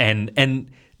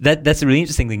that's a really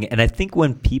interesting thing. And I think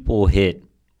when people hit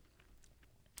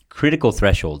critical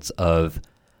thresholds of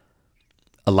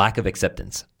a lack of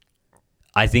acceptance,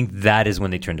 I think that is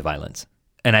when they turn to violence.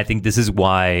 And I think this is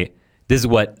what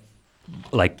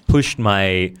pushed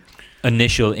my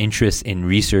initial interest in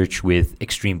research with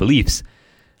extreme beliefs,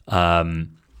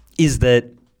 is that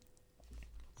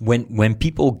when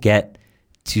people get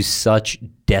to such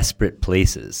desperate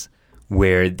places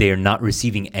where they're not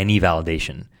receiving any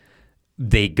validation,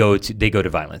 they go to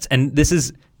violence. And this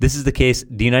is the case.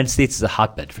 The United States is a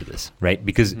hotbed for this, right?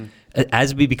 Because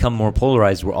as we become more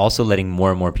polarized, we're also letting more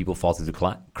and more people fall through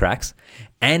the cracks,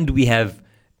 and we have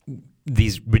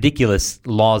these ridiculous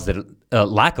laws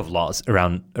lack of laws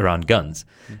around guns.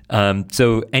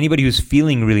 So anybody who's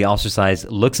feeling really ostracized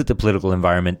looks at the political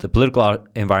environment. The political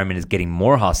environment is getting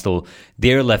more hostile.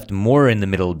 They're left more in the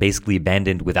middle, basically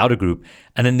abandoned without a group.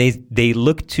 And then they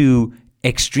look to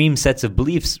extreme sets of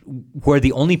beliefs who are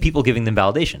the only people giving them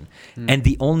validation, and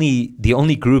the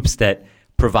only groups that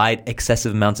provide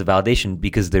excessive amounts of validation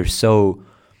because they're so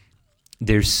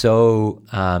they're so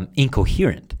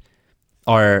incoherent.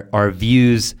 Our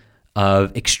views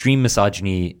of extreme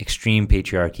misogyny, extreme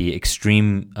patriarchy,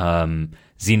 extreme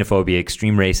xenophobia,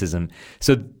 extreme racism.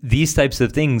 So these types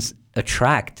of things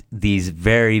attract these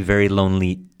very, very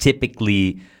lonely,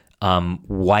 typically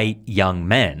white young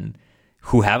men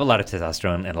who have a lot of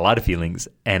testosterone and a lot of feelings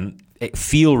and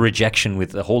feel rejection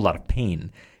with a whole lot of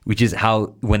pain, which is how,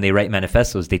 when they write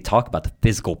manifestos, they talk about the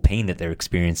physical pain that they're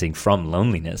experiencing from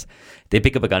loneliness. They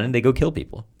pick up a gun and they go kill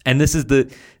people. And this is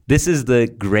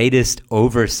the greatest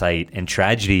oversight and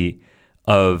tragedy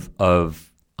of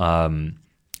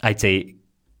I'd say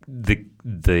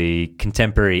the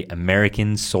contemporary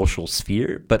American social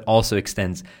sphere, but also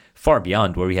extends far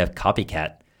beyond, where we have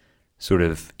copycat sort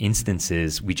of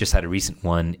instances. We just had a recent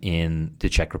one in the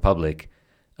Czech Republic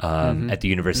at the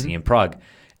university in Prague.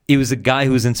 It was a guy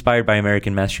who was inspired by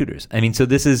American mass shooters. I mean, so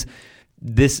there's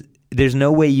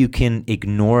no way you can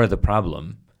ignore the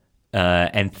problem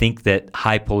and think that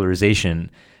high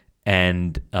polarization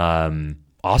and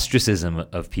ostracism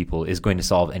of people is going to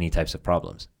solve any types of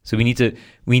problems. So we need to,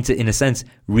 in a sense,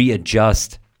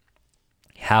 readjust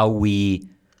how we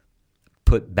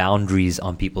put boundaries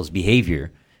on people's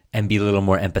behavior and be a little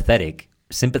more empathetic,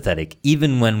 sympathetic,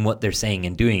 even when what they're saying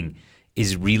and doing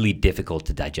is really difficult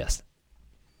to digest.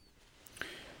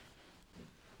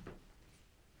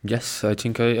 Yes, I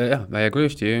think I agree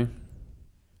with you.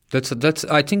 That's.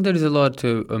 I think there is a lot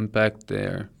to unpack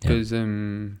there, because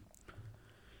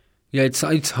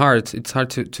it's hard. It's hard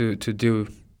to do.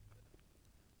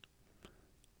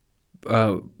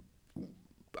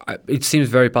 It seems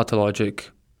very pathologic,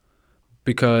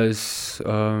 because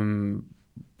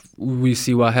we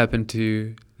see what happened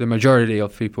to the majority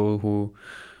of people who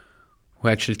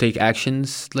actually take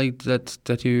actions like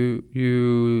that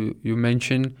you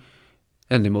mentioned,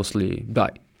 and they mostly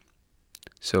die.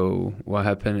 So what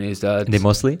happened is that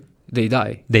they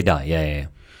die. They die. Yeah.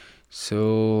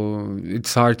 So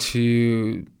it's hard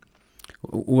to,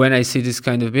 when I see this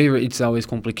kind of behavior, it's always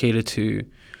complicated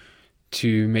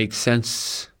to make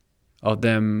sense of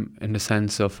them, in the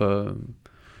sense of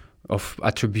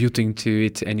attributing to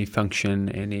it any function,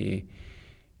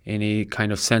 any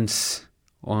kind of sense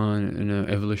on an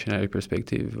evolutionary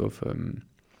perspective of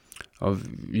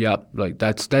like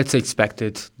that's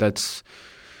expected. That's,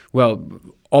 well,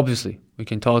 obviously we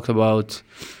can talk about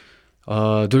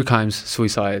Durkheim's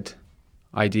suicide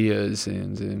ideas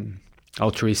and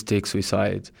altruistic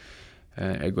suicide,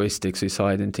 egoistic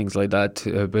suicide, and things like that.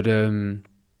 But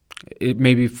it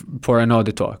may be for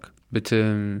another talk. But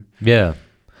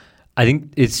I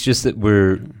think it's just that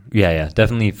we're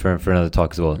definitely for another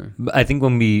talk as well. But I think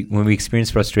when we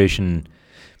experience frustration,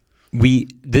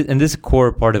 and this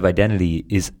core part of identity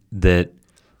is that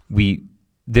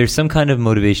there's some kind of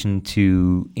motivation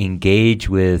to engage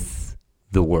with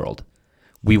the world.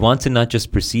 We want to not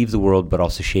just perceive the world, but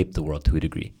also shape the world to a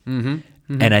degree. And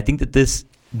I think that this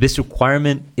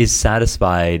requirement is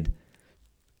satisfied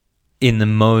in the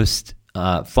most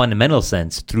fundamental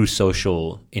sense through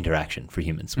social interaction for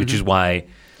humans, which is why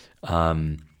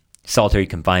solitary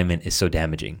confinement is so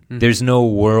damaging. There's no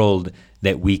world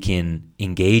that we can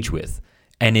engage with,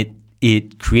 and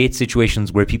it creates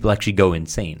situations where people actually go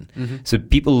insane. So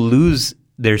people lose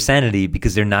their sanity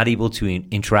because they're not able to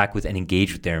interact with and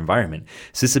engage with their environment.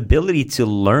 So this ability to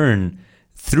learn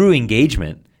through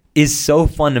engagement is so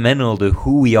fundamental to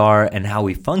who we are and how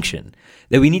we function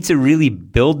that we need to really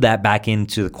build that back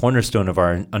into the cornerstone of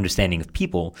our understanding of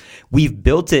people. We've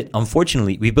built it,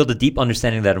 unfortunately, we've built a deep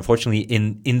understanding of that, unfortunately,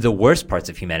 in the worst parts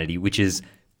of humanity, which is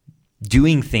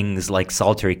doing things like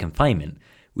solitary confinement,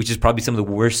 which is probably some of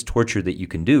the worst torture that you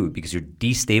can do, because you're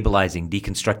destabilizing,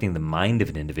 deconstructing the mind of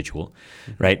an individual,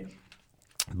 right?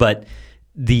 But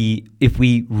if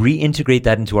we reintegrate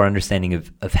that into our understanding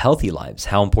of healthy lives,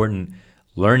 how important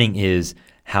learning is,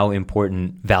 how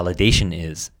important validation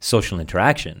is, social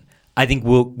interaction, I think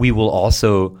we will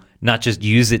also not just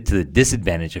use it to the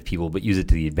disadvantage of people, but use it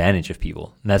to the advantage of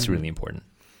people. And that's really important.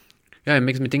 Yeah, it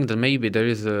makes me think that maybe there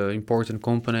is an important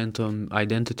component on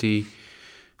identity,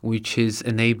 which is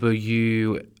enable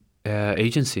you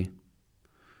agency.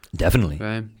 Definitely.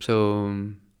 Right.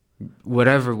 So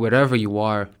whatever you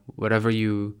are, whatever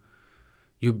you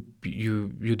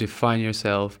define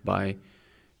yourself by,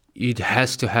 it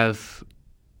has to have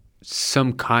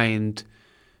some kind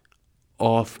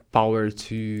of power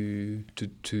to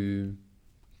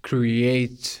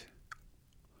create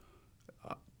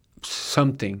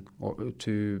something, or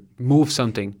to move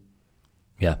something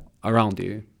around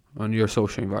you on your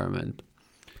social environment.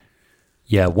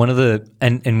 Yeah, one of the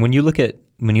and when you look at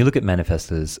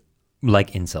manifestos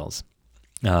like incels,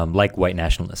 like white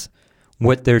nationalists,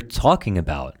 what they're talking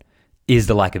about is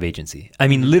the lack of agency. I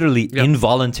mean, literally,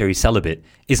 involuntary celibate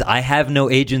is I have no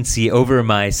agency over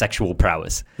my sexual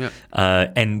prowess.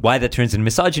 And why that turns into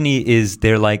misogyny is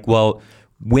they're like, well,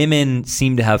 women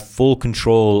seem to have full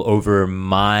control over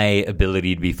my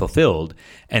ability to be fulfilled.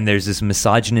 And there's this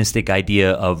misogynistic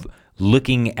idea of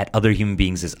looking at other human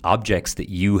beings as objects that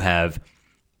you have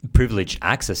privileged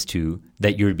access to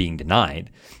that you're being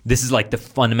denied. This is like the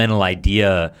fundamental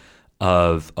idea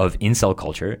of incel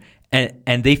culture.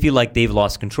 And they feel like they've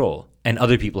lost control and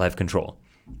other people have control.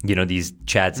 You know, these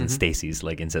Chads and Stacys,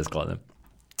 like incels call them.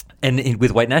 And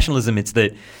with white nationalism, it's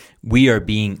that we are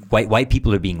being, white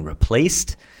people are being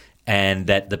replaced, and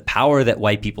that the power that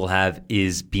white people have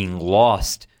is being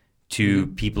lost to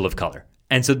people of color.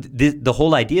 And so the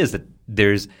whole idea is that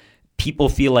people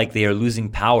feel like they are losing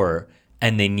power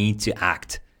and they need to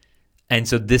act. And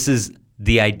so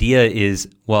the idea is,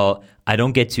 well, I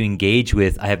don't get to engage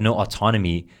with, I have no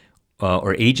autonomy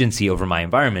or agency over my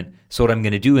environment. So what I'm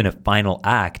going to do in a final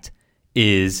act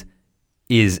is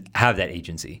have that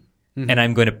agency. And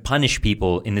I'm going to punish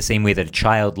people in the same way that a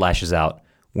child lashes out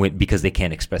because they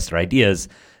can't express their ideas.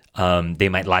 They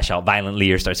might lash out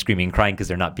violently or start screaming and crying because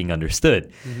they're not being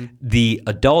understood. The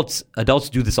adults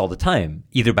do this all the time,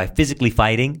 either by physically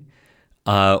fighting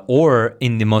or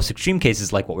in the most extreme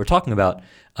cases, like what we're talking about,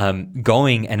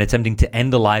 going and attempting to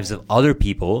end the lives of other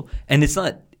people. And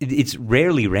it's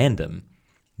rarely random.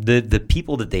 The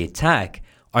people that they attack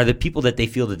are the people that they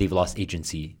feel that they've lost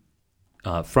agency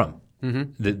from.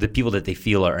 The people that they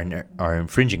feel are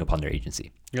infringing upon their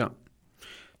agency. Yeah.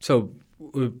 So,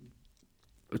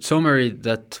 summary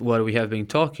that what we have been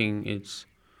talking is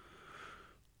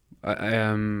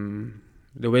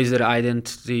the ways that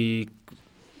identity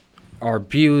are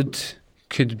built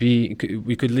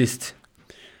we could list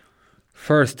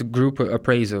first group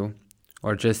appraisal,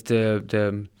 or just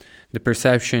the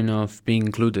perception of being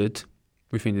included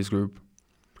within this group.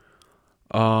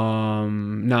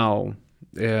 Now,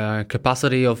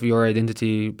 capacity of your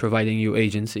identity providing you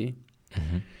agency,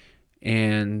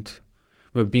 and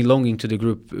belonging to the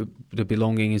group. The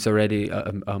belonging is already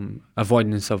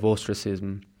avoidance of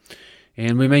ostracism,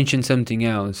 and we mentioned something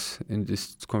else in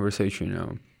this conversation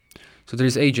now. So there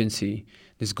is agency,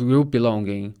 this group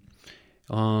belonging.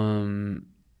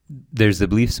 There's the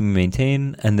beliefs we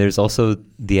maintain, and there's also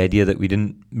the idea that we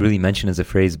didn't really mention as a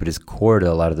phrase, but is core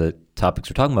to a lot of the topics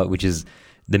we're talking about, which is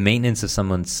the maintenance of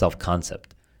someone's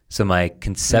self-concept. So my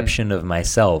conception of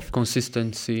myself...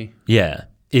 Consistency. Yeah,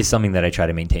 is something that I try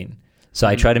to maintain. So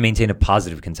I try to maintain a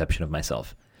positive conception of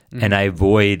myself, and I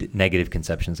avoid negative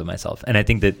conceptions of myself. And I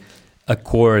think that a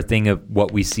core thing of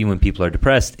what we see when people are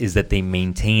depressed is that they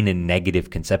maintain a negative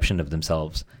conception of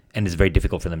themselves, and it's very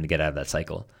difficult for them to get out of that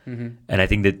cycle. And I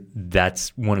think that that's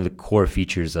one of the core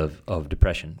features of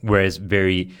depression, whereas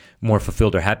very more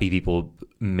fulfilled or happy people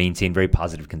maintain very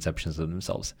positive conceptions of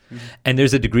themselves. And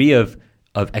there's a degree of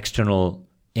external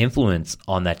influence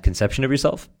on that conception of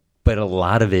yourself, but a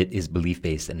lot of it is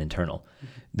belief-based and internal.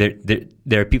 There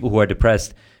are people who are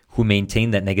depressed who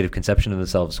maintain that negative conception of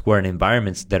themselves, who are in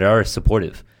environments that are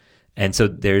supportive. And so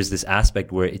there's this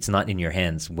aspect where it's not in your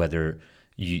hands whether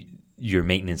your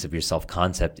maintenance of your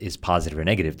self-concept is positive or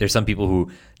negative. There's some people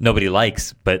who nobody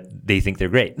likes, but they think they're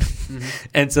great.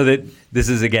 And so that this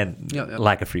is, again,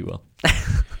 lack of free will.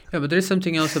 Yeah, but there's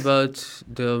something else about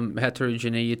the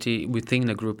heterogeneity within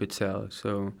the group itself.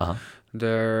 So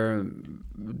there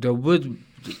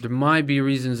might be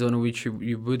reasons on which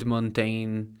you would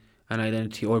maintain an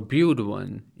identity or build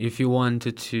one if you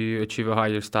wanted to achieve a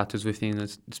higher status within a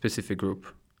specific group.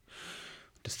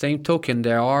 The same token,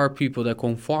 there are people that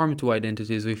conform to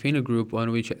identities within a group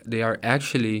on which they are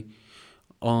actually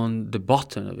on the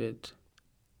bottom of it.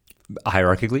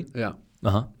 Hierarchically? Yeah.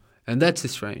 And that's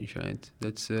strange, right?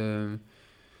 That's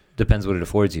depends what it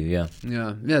affords you. Yeah.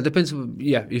 Depends.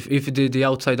 Yeah, if the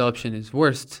outside option is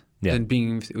worse than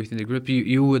being within the group,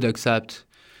 you would accept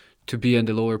to be in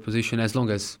the lower position as long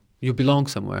as you belong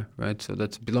somewhere, right? So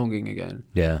that's belonging again.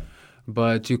 Yeah.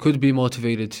 But you could be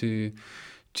motivated to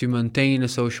maintain a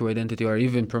social identity or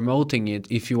even promoting it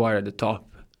if you are at the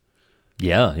top.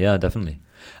 Yeah, definitely.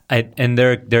 And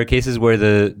there are cases where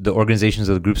the organizations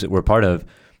or the groups that we're part of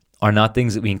are not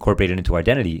things that we incorporated into our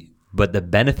identity, but the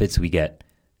benefits we get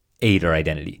aid our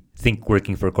identity. Think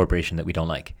working for a corporation that we don't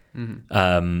like.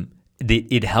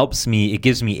 It helps me, it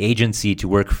gives me agency to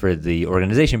work for the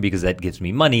organization because that gives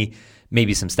me money,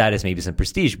 maybe some status, maybe some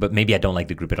prestige, but maybe I don't like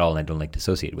the group at all and I don't like to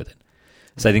associate with it.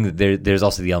 So I think that there's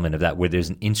also the element of that where there's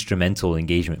an instrumental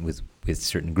engagement with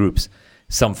certain groups,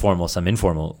 some formal, some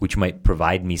informal, which might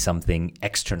provide me something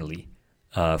externally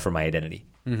for my identity.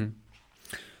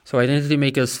 So identity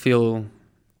make us feel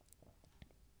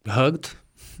hugged.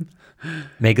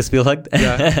 Make us feel hugged?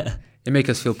 Yeah. It make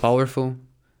us feel powerful.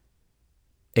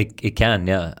 It can,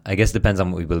 yeah. I guess it depends on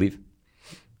what we believe.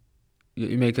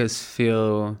 It make us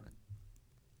feel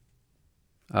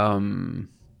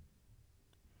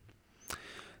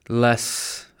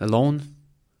less alone.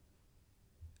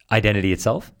 Identity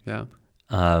itself? Yeah.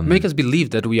 Make us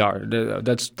believe that we are.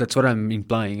 That's what I'm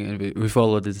implying. And we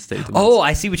follow this statement. Oh,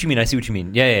 I see what you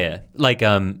mean. Yeah. Like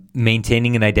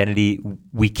maintaining an identity,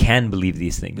 we can believe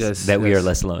these things. Yes, that we yes. are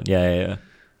less alone. Yeah.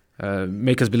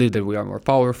 Make us believe that we are more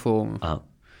powerful.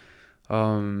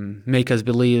 Make us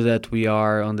believe that we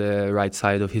are on the right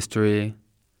side of history.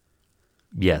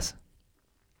 Yes.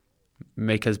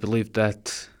 Make us believe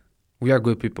that we are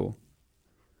good people.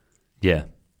 Yeah.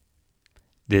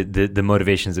 The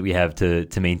motivations that we have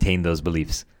to maintain those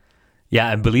beliefs.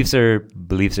 Yeah, and beliefs are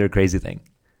a crazy thing.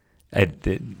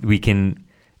 We can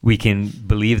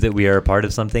believe that we are a part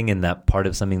of something, and that part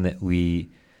of something that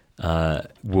we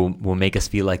will make us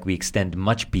feel like we extend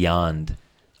much beyond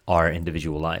our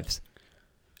individual lives,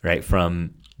 right?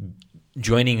 From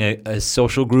joining a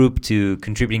social group to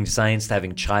contributing to science to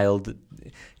having a child,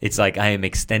 it's like I am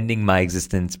extending my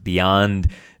existence beyond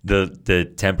the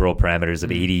temporal parameters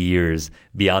of 80 years,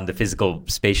 beyond the physical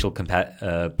spatial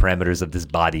parameters of this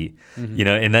body,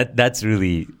 and that's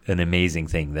really an amazing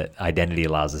thing that identity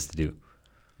allows us to do.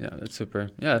 Yeah, that's super.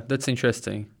 Yeah, that's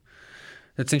interesting.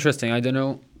 I don't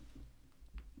know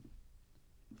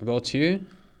about you.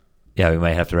 Yeah, we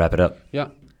might have to wrap it up. Yeah,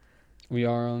 we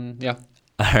are on. Yeah.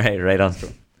 All right, right on.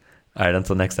 All right,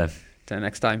 until next time. Till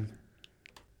next time.